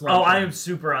super on the sled train. I am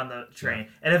super on the train. Yeah.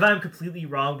 And if I'm completely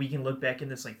wrong, we can look back in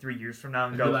this like 3 years from now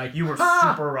and go, like, you were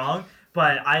super wrong.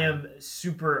 But I am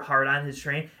super hard on his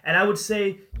train. And I would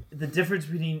say the difference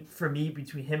between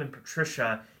him and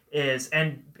Patricia is,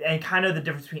 and kind of the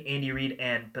difference between Andy Reid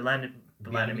and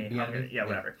Bieniemy,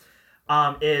 whatever,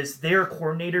 is they are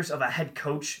coordinators of a head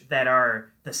coach that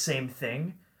are the same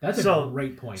thing. That's a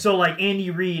great point. So like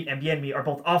Andy Reid and Bieniemy are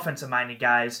both offensive-minded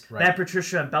guys. Right. Matt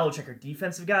Patricia and Belichick are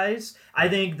defensive guys. I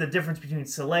think the difference between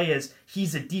Saleh is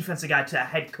he's a defensive guy to a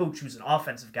head coach who's an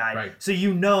offensive guy. Right. So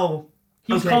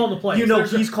He's calling the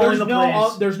plays. He's calling the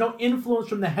plays. There's no influence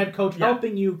from the head coach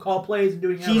helping you call plays and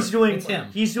doing.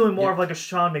 He's doing more of like a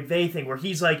Sean McVay thing where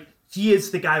he's like. He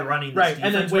is the guy running this defense.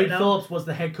 And then Wade Phillips was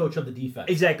the head coach of the defense.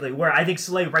 Exactly, where I think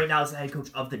Saleh right now is the head coach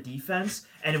of the defense.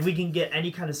 And if we can get any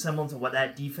kind of semblance of what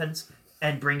that defense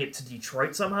and bring it to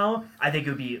Detroit somehow, I think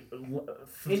it would be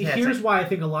fantastic. And here's why I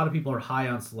think a lot of people are high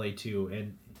on Saleh too,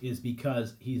 and is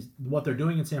because he's what they're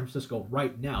doing in San Francisco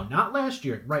right now. Not last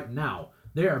year, right now.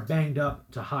 They are banged up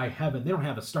to high heaven. They don't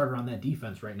have a starter on that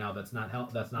defense right now that's not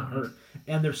hurt.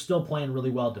 And they're still playing really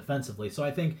well defensively. So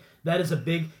I think that is a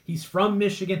big... He's from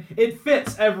Michigan. It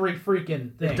fits every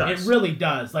freaking thing. It really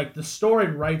does. Like, the story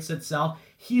writes itself.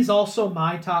 He's also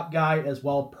my top guy as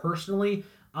well personally.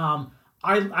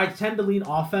 I tend to lean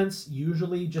offense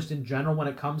usually just in general when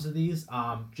it comes to these,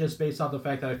 just based off the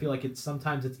fact that I feel like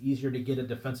sometimes it's easier to get a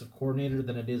defensive coordinator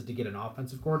than it is to get an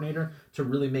offensive coordinator to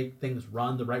really make things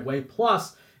run the right way.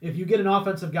 Plus, if you get an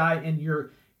offensive guy and you're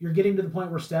getting to the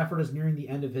point where Stafford is nearing the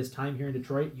end of his time here in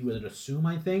Detroit, you would assume,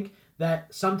 I think,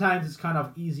 that sometimes it's kind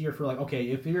of easier for like,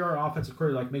 okay, if you're an offensive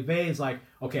coordinator, like McVay is like,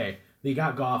 okay, they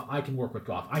got Goff, I can work with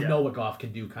Goff. I know what Goff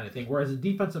can do kind of thing. Whereas a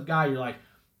defensive guy, you're like,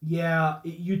 yeah,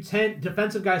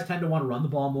 defensive guys tend to want to run the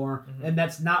ball more, and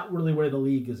that's not really where the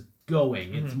league is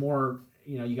going. It's more,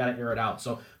 you got to air it out.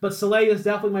 So, but Saleh is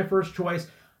definitely my first choice.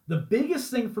 The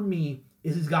biggest thing for me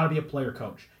is he's got to be a player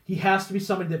coach. He has to be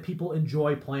somebody that people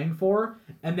enjoy playing for,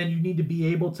 and then you need to be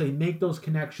able to make those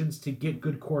connections to get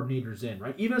good coordinators in,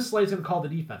 right? Even if Saleh's going to call the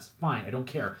defense, fine, I don't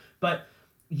care. But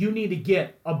you need to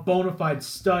get a bona fide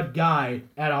stud guy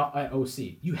at OC.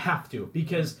 You have to,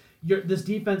 because this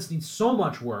defense needs so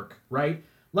much work, right?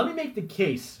 Let me make the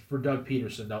case for Doug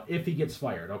Peterson, though, if he gets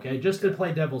fired, okay? Just to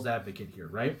play devil's advocate here,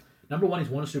 right? Number one, he's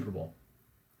won a Super Bowl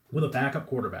with a backup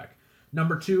quarterback.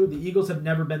 Number two, the Eagles have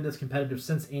never been this competitive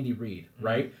since Andy Reid,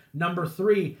 right? Number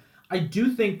three, I do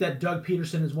think that Doug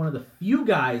Peterson is one of the few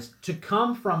guys to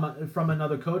come from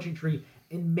another coaching tree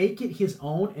and make it his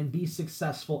own and be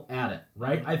successful at it,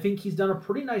 right? I think he's done a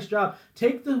pretty nice job.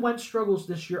 Take the Wentz struggles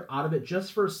this year out of it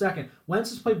just for a second. Wentz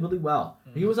has played really well.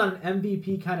 He was on an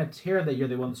MVP kind of tear that year.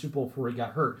 They won the Super Bowl before he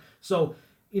got hurt. So,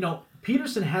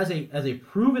 Peterson has a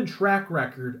proven track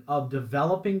record of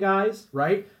developing guys,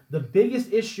 right? The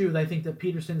biggest issue that I think that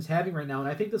Peterson is having right now, and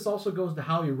I think this also goes to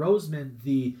Howie Roseman,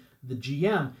 the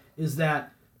GM, is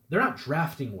that they're not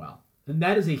drafting well. And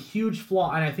that is a huge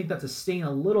flaw, and I think that's a stain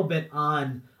a little bit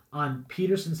on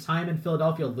Peterson's time in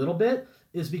Philadelphia a little bit,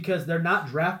 is because they're not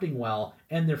drafting well,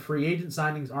 and their free agent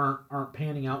signings aren't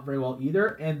panning out very well either,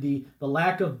 and the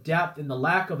lack of depth and the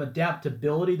lack of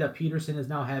adaptability that Peterson is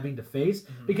now having to face.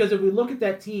 Because if we look at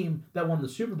that team that won the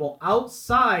Super Bowl,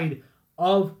 outside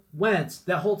of Wentz,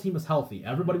 that whole team was healthy.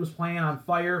 Everybody was playing on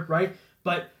fire, right?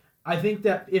 But I think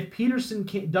that if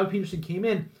Doug Peterson came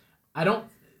in,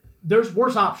 there's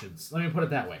worse options. Let me put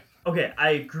it that way. Okay,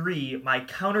 I agree. My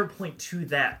counterpoint to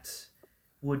that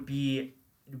would be,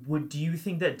 do you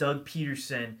think that Doug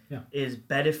Peterson is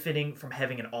benefiting from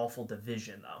having an awful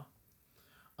division,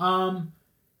 though?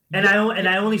 And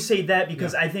I only say that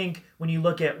because I think when you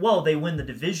look at, they win the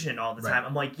division all the time.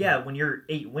 I'm like, when you're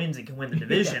 8 wins and can win the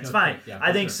division, it's fine.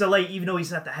 I think Saleh, even though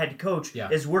he's not the head coach,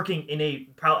 is working in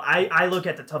I look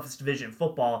at the toughest division in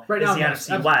football is the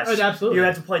NFC West. Absolutely. You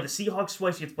have to play the Seahawks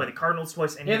twice, you have to play the Cardinals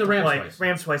twice, and you have to play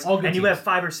Rams twice. And you have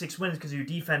 5 or 6 wins because your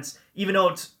defense, even though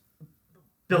it's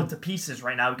built to pieces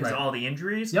right now because of all the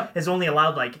injuries, has only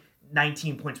allowed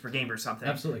 19 points per game or something.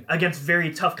 Absolutely. Against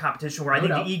very tough competition where I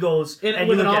think the Eagles... And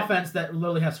with an offense that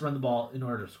literally has to run the ball in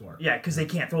order to score. Yeah, because they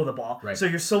can't throw the ball. Right. So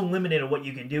you're so limited in what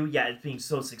you can do. Yeah, it's being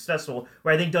so successful.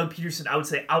 Where I think Doug Peterson, I would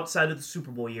say outside of the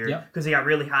Super Bowl year, because they got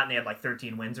really hot and they had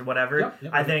 13 wins or whatever.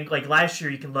 I think last year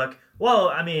you can look,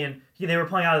 they were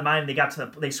playing out of the mind.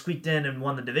 They squeaked in and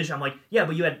won the division. I'm like,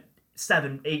 but you had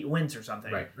 7-8 wins or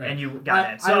something, right. And you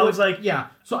got it. So I was like,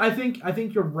 So I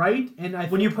think you're right,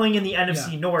 and when you're playing in the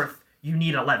NFC North, you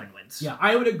need 11 wins. Yeah,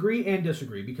 I would agree and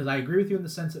disagree, because I agree with you in the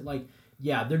sense that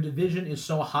their division is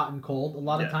so hot and cold a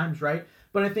lot of times, right?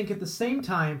 But I think at the same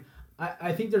time,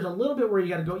 I think there's a little bit where you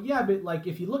got to go, but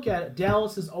if you look at it,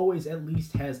 Dallas is always at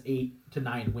least has 8 to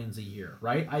 9 wins a year,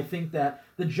 right? I think that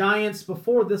the Giants,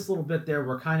 before this little bit there,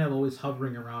 were kind of always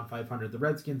hovering around 500. The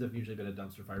Redskins have usually been a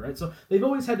dumpster fire, right? So they've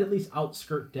always had to at least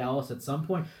outskirt Dallas at some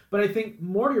point. But I think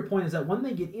more to your point is that when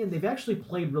they get in, they've actually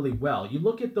played really well. You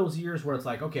look at those years where it's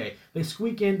okay, they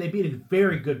squeak in, they beat a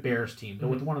very good Bears team,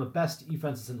 with one of the best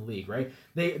defenses in the league, right?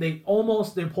 They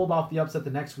pulled off the upset the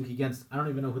next week against, I don't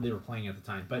even know who they were playing at the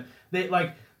time, but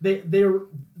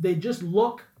they just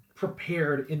look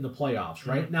prepared in the playoffs,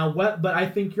 right? Now, but I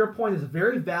think your point is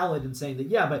very valid in saying that,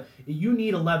 yeah, but you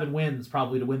need 11 wins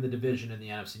probably to win the division in the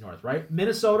NFC North, right?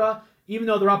 Minnesota, even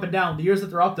though they're up and down, the years that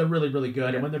they're up, they're really, really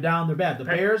good. And when they're down, they're bad. The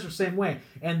Bears are the same way.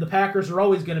 And the Packers are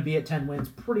always going to be at 10 wins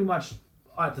pretty much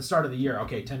at the start of the year.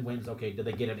 Okay, 10 wins. Okay, did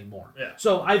they get any more? Yeah.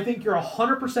 So I think you're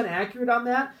 100% accurate on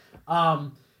that.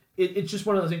 It's just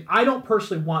one of those things. I don't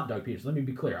personally want Doug Peterson. Let me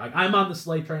be clear. Like, I'm on the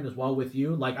Slay train as well with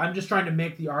you. Like, I'm just trying to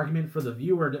make the argument for the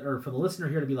viewer or for the listener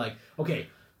here to be like, okay,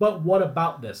 but what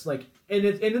about this? Like, and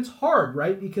it's hard,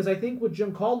 right? Because I think with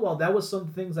Jim Caldwell, that was some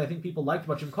things I think people liked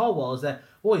about Jim Caldwell is that,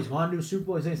 well, he's gone to a Super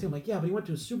Bowl. He's anything like, yeah, but he went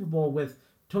to a Super Bowl with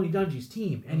Tony Dungy's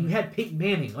team, and you had Peyton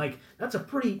Manning. Like, that's a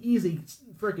pretty easy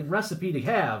freaking recipe to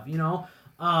have, you know?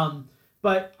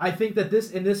 But I think that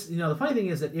this, you know, the funny thing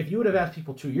is that if you would have asked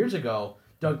people 2 years ago,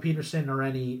 Doug Peterson or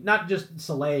any, not just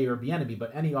Saleh or Bieniemy, but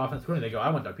any offensive coordinator, they go,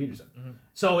 I want Doug Peterson.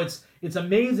 So it's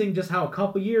amazing just how a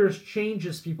couple years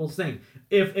changes people's thing.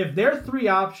 If their three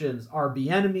options are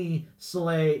Bieniemy,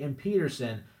 Saleh, and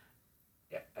Peterson,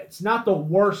 it's not the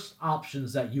worst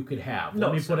options that you could have.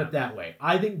 Let me put it that way.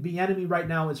 I think Bieniemy right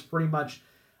now is pretty much,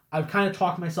 I've kind of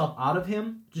talked myself out of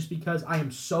him just because I am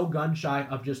so gun shy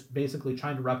of just basically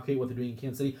trying to replicate what they're doing in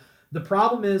Kansas City. The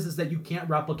problem is that you can't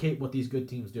replicate what these good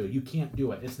teams do. You can't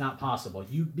do it. It's not possible.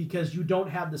 Because you don't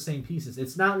have the same pieces.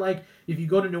 It's not like if you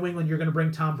go to New England, you're going to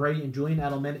bring Tom Brady and Julian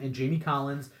Edelman and Jamie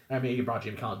Collins. I mean, you brought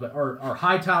Jamie Collins, but or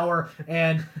Hightower,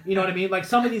 and you know what I mean. Like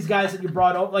some of these guys that you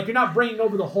brought over, like you're not bringing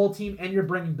over the whole team, and you're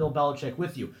bringing Bill Belichick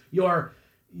with you.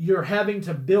 You're having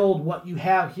to build what you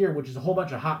have here, which is a whole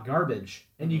bunch of hot garbage,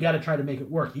 and you got to try to make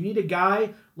it work. You need a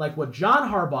guy like what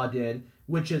John Harbaugh did,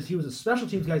 which is he was a special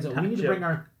teams guy. So we need to bring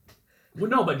our. Well,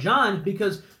 no, but John,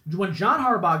 because when John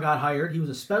Harbaugh got hired, he was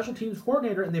a special teams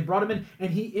coordinator, and they brought him in,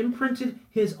 and he imprinted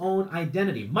his own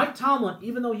identity. Mike Tomlin,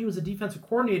 even though he was a defensive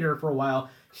coordinator for a while,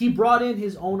 he brought in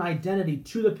his own identity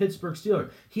to the Pittsburgh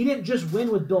Steelers. He didn't just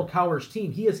win with Bill Cowher's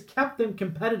team. He has kept them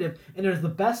competitive, and they're the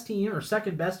best team, or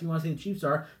second best, if you want to say the Chiefs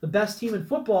are, the best team in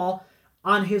football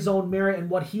on his own merit and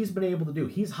what he's been able to do.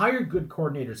 He's hired good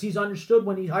coordinators. He's understood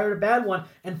when he hired a bad one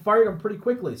and fired him pretty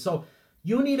quickly. So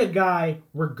you need a guy,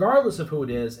 regardless of who it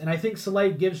is, and I think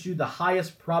Saleh gives you the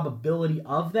highest probability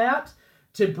of that,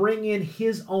 to bring in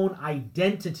his own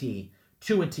identity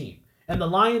to a team. And the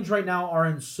Lions right now are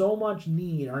in so much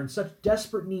need, are in such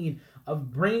desperate need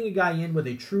of bringing a guy in with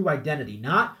a true identity.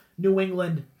 Not New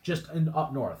England just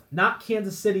up north. Not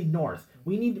Kansas City north.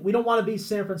 We don't want to be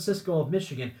San Francisco of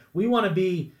Michigan. We want to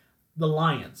be the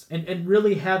Lions and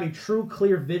really have a true,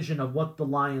 clear vision of what the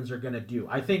Lions are going to do.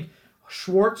 I think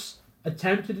Schwartz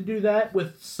attempted to do that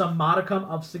with some modicum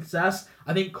of success.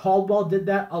 I think Caldwell did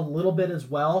that a little bit as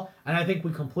well, and I think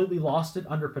we completely lost it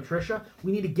under Patricia.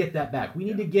 We need to get that back. We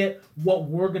need to get what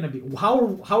we're going to be.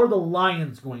 How are the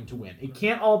Lions going to win? It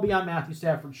can't all be on Matthew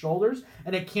Stafford's shoulders,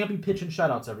 and it can't be pitch and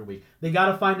shutouts every week. They got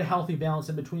to find a healthy balance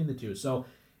in between the two. So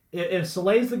if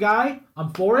Saleh's the guy,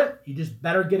 I'm for it. You just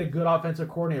better get a good offensive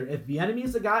coordinator. If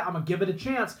Bieniemy's the guy, I'm going to give it a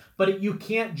chance, but you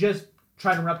can't just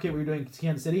try to replicate what you're doing in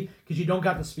Kansas City because you don't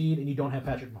got the speed and you don't have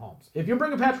Patrick Mahomes. If you're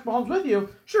bringing Patrick Mahomes with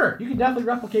you, sure, you can definitely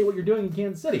replicate what you're doing in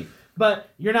Kansas City, but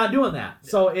you're not doing that,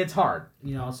 so it's hard,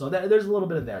 you know. So there's a little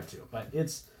bit of there too, but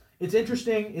it's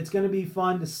interesting. It's going to be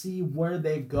fun to see where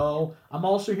they go. I'm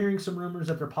also hearing some rumors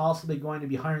that they're possibly going to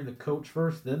be hiring the coach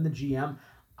first, then the GM.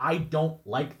 I don't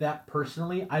like that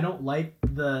personally. I don't like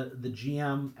the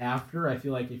GM after. I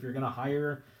feel like if you're going to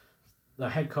hire the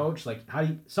head coach, like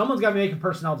someone's got to be making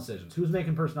personnel decisions. Who's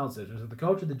making personnel decisions? Is it the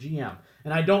coach or the GM?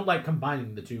 And I don't like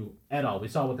combining the two at all. We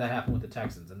saw what that happened with the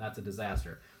Texans, and that's a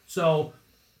disaster. So,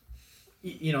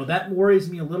 you know, that worries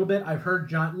me a little bit. I've heard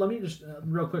John. Let me just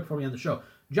real quick before we end the show.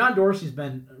 John Dorsey's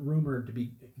been rumored to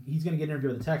be. He's going to get an interview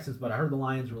with the Texans, but I heard the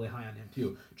Lions are really high on him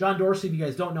too. John Dorsey, if you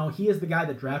guys don't know, he is the guy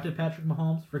that drafted Patrick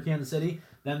Mahomes for Kansas City.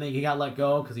 Then he got let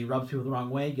go because he rubs people the wrong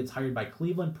way. Gets hired by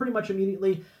Cleveland pretty much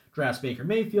immediately. Drafts Baker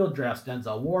Mayfield, drafts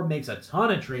Denzel Ward, makes a ton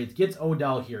of trades, gets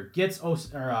Odell here, gets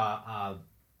the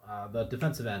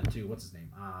defensive end too. What's his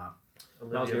name?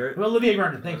 Olivier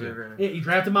Vernon. Thank you. He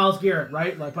drafted Myles Garrett,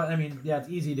 right? Like, but I mean, yeah, it's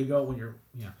easy to go when you're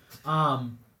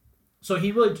So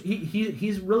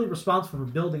he's really responsible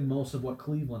for building most of what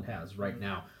Cleveland has right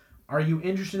now. Are you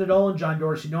interested at all in John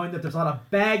Dorsey, knowing that there's a lot of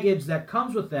baggage that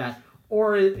comes with that?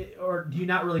 Or do you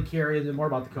not really care? Is it more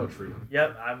about the coach for you?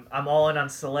 Yep, I'm all in on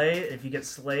Saleh. If you get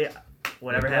Saleh,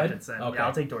 whatever happens then. Okay. Yeah,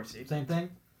 I'll take Dorsey. Same thing?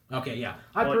 Okay, yeah.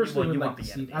 I personally would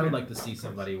like to see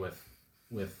somebody with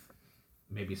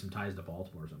maybe some ties to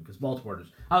Baltimore or something. Because Baltimore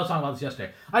just, I was talking about this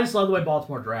yesterday. I just love the way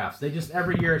Baltimore drafts. They just,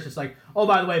 every year, it's just like, oh,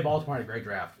 by the way, Baltimore had a great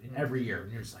draft every year.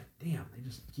 And you're just like, damn, they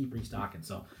just keep restocking.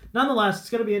 So, nonetheless, it's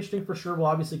going to be interesting for sure. We'll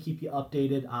obviously keep you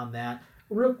updated on that.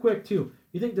 Real quick, too,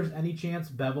 you think there's any chance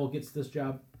Bevel gets this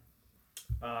job?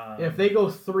 If they go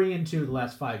 3-2 the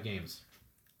last 5 games.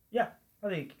 Yeah, I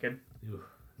think he could. Ooh,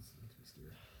 that makes me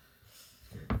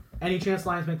scared. Any chance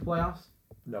Lions make the playoffs?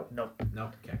 No.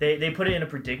 Okay. They put it in a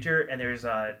predictor, and there's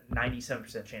a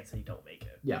 97% chance that he don't make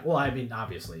it. Yeah, well, I mean,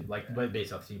 obviously,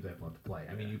 based off the teams they have to play.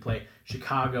 I mean, you play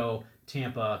Chicago,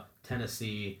 Tampa,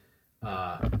 Tennessee,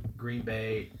 Green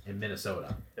Bay, and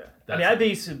Minnesota. Yeah. I mean, I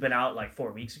basically been out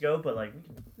 4 weeks ago, but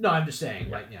No, I'm just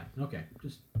saying, okay,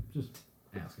 just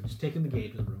asking, just taking the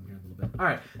gauge of the room here a little bit. All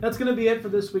right, that's going to be it for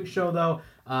this week's show, though.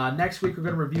 Next week we're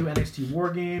going to review NXT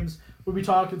War Games. We'll be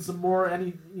talking some more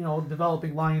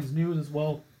developing Lions news as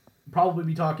well. Probably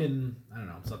be talking, I don't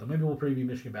know, something. Maybe we'll preview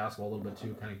Michigan basketball a little bit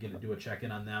too, kind of do a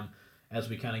check-in on them as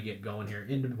we kind of get going here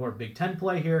into more Big Ten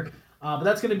play here. But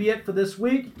that's going to be it for this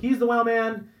week. He's the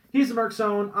Whaleman. He's the Merc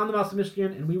Zone. I'm the Mouse of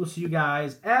Michigan, and we will see you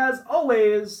guys, as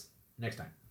always, next time.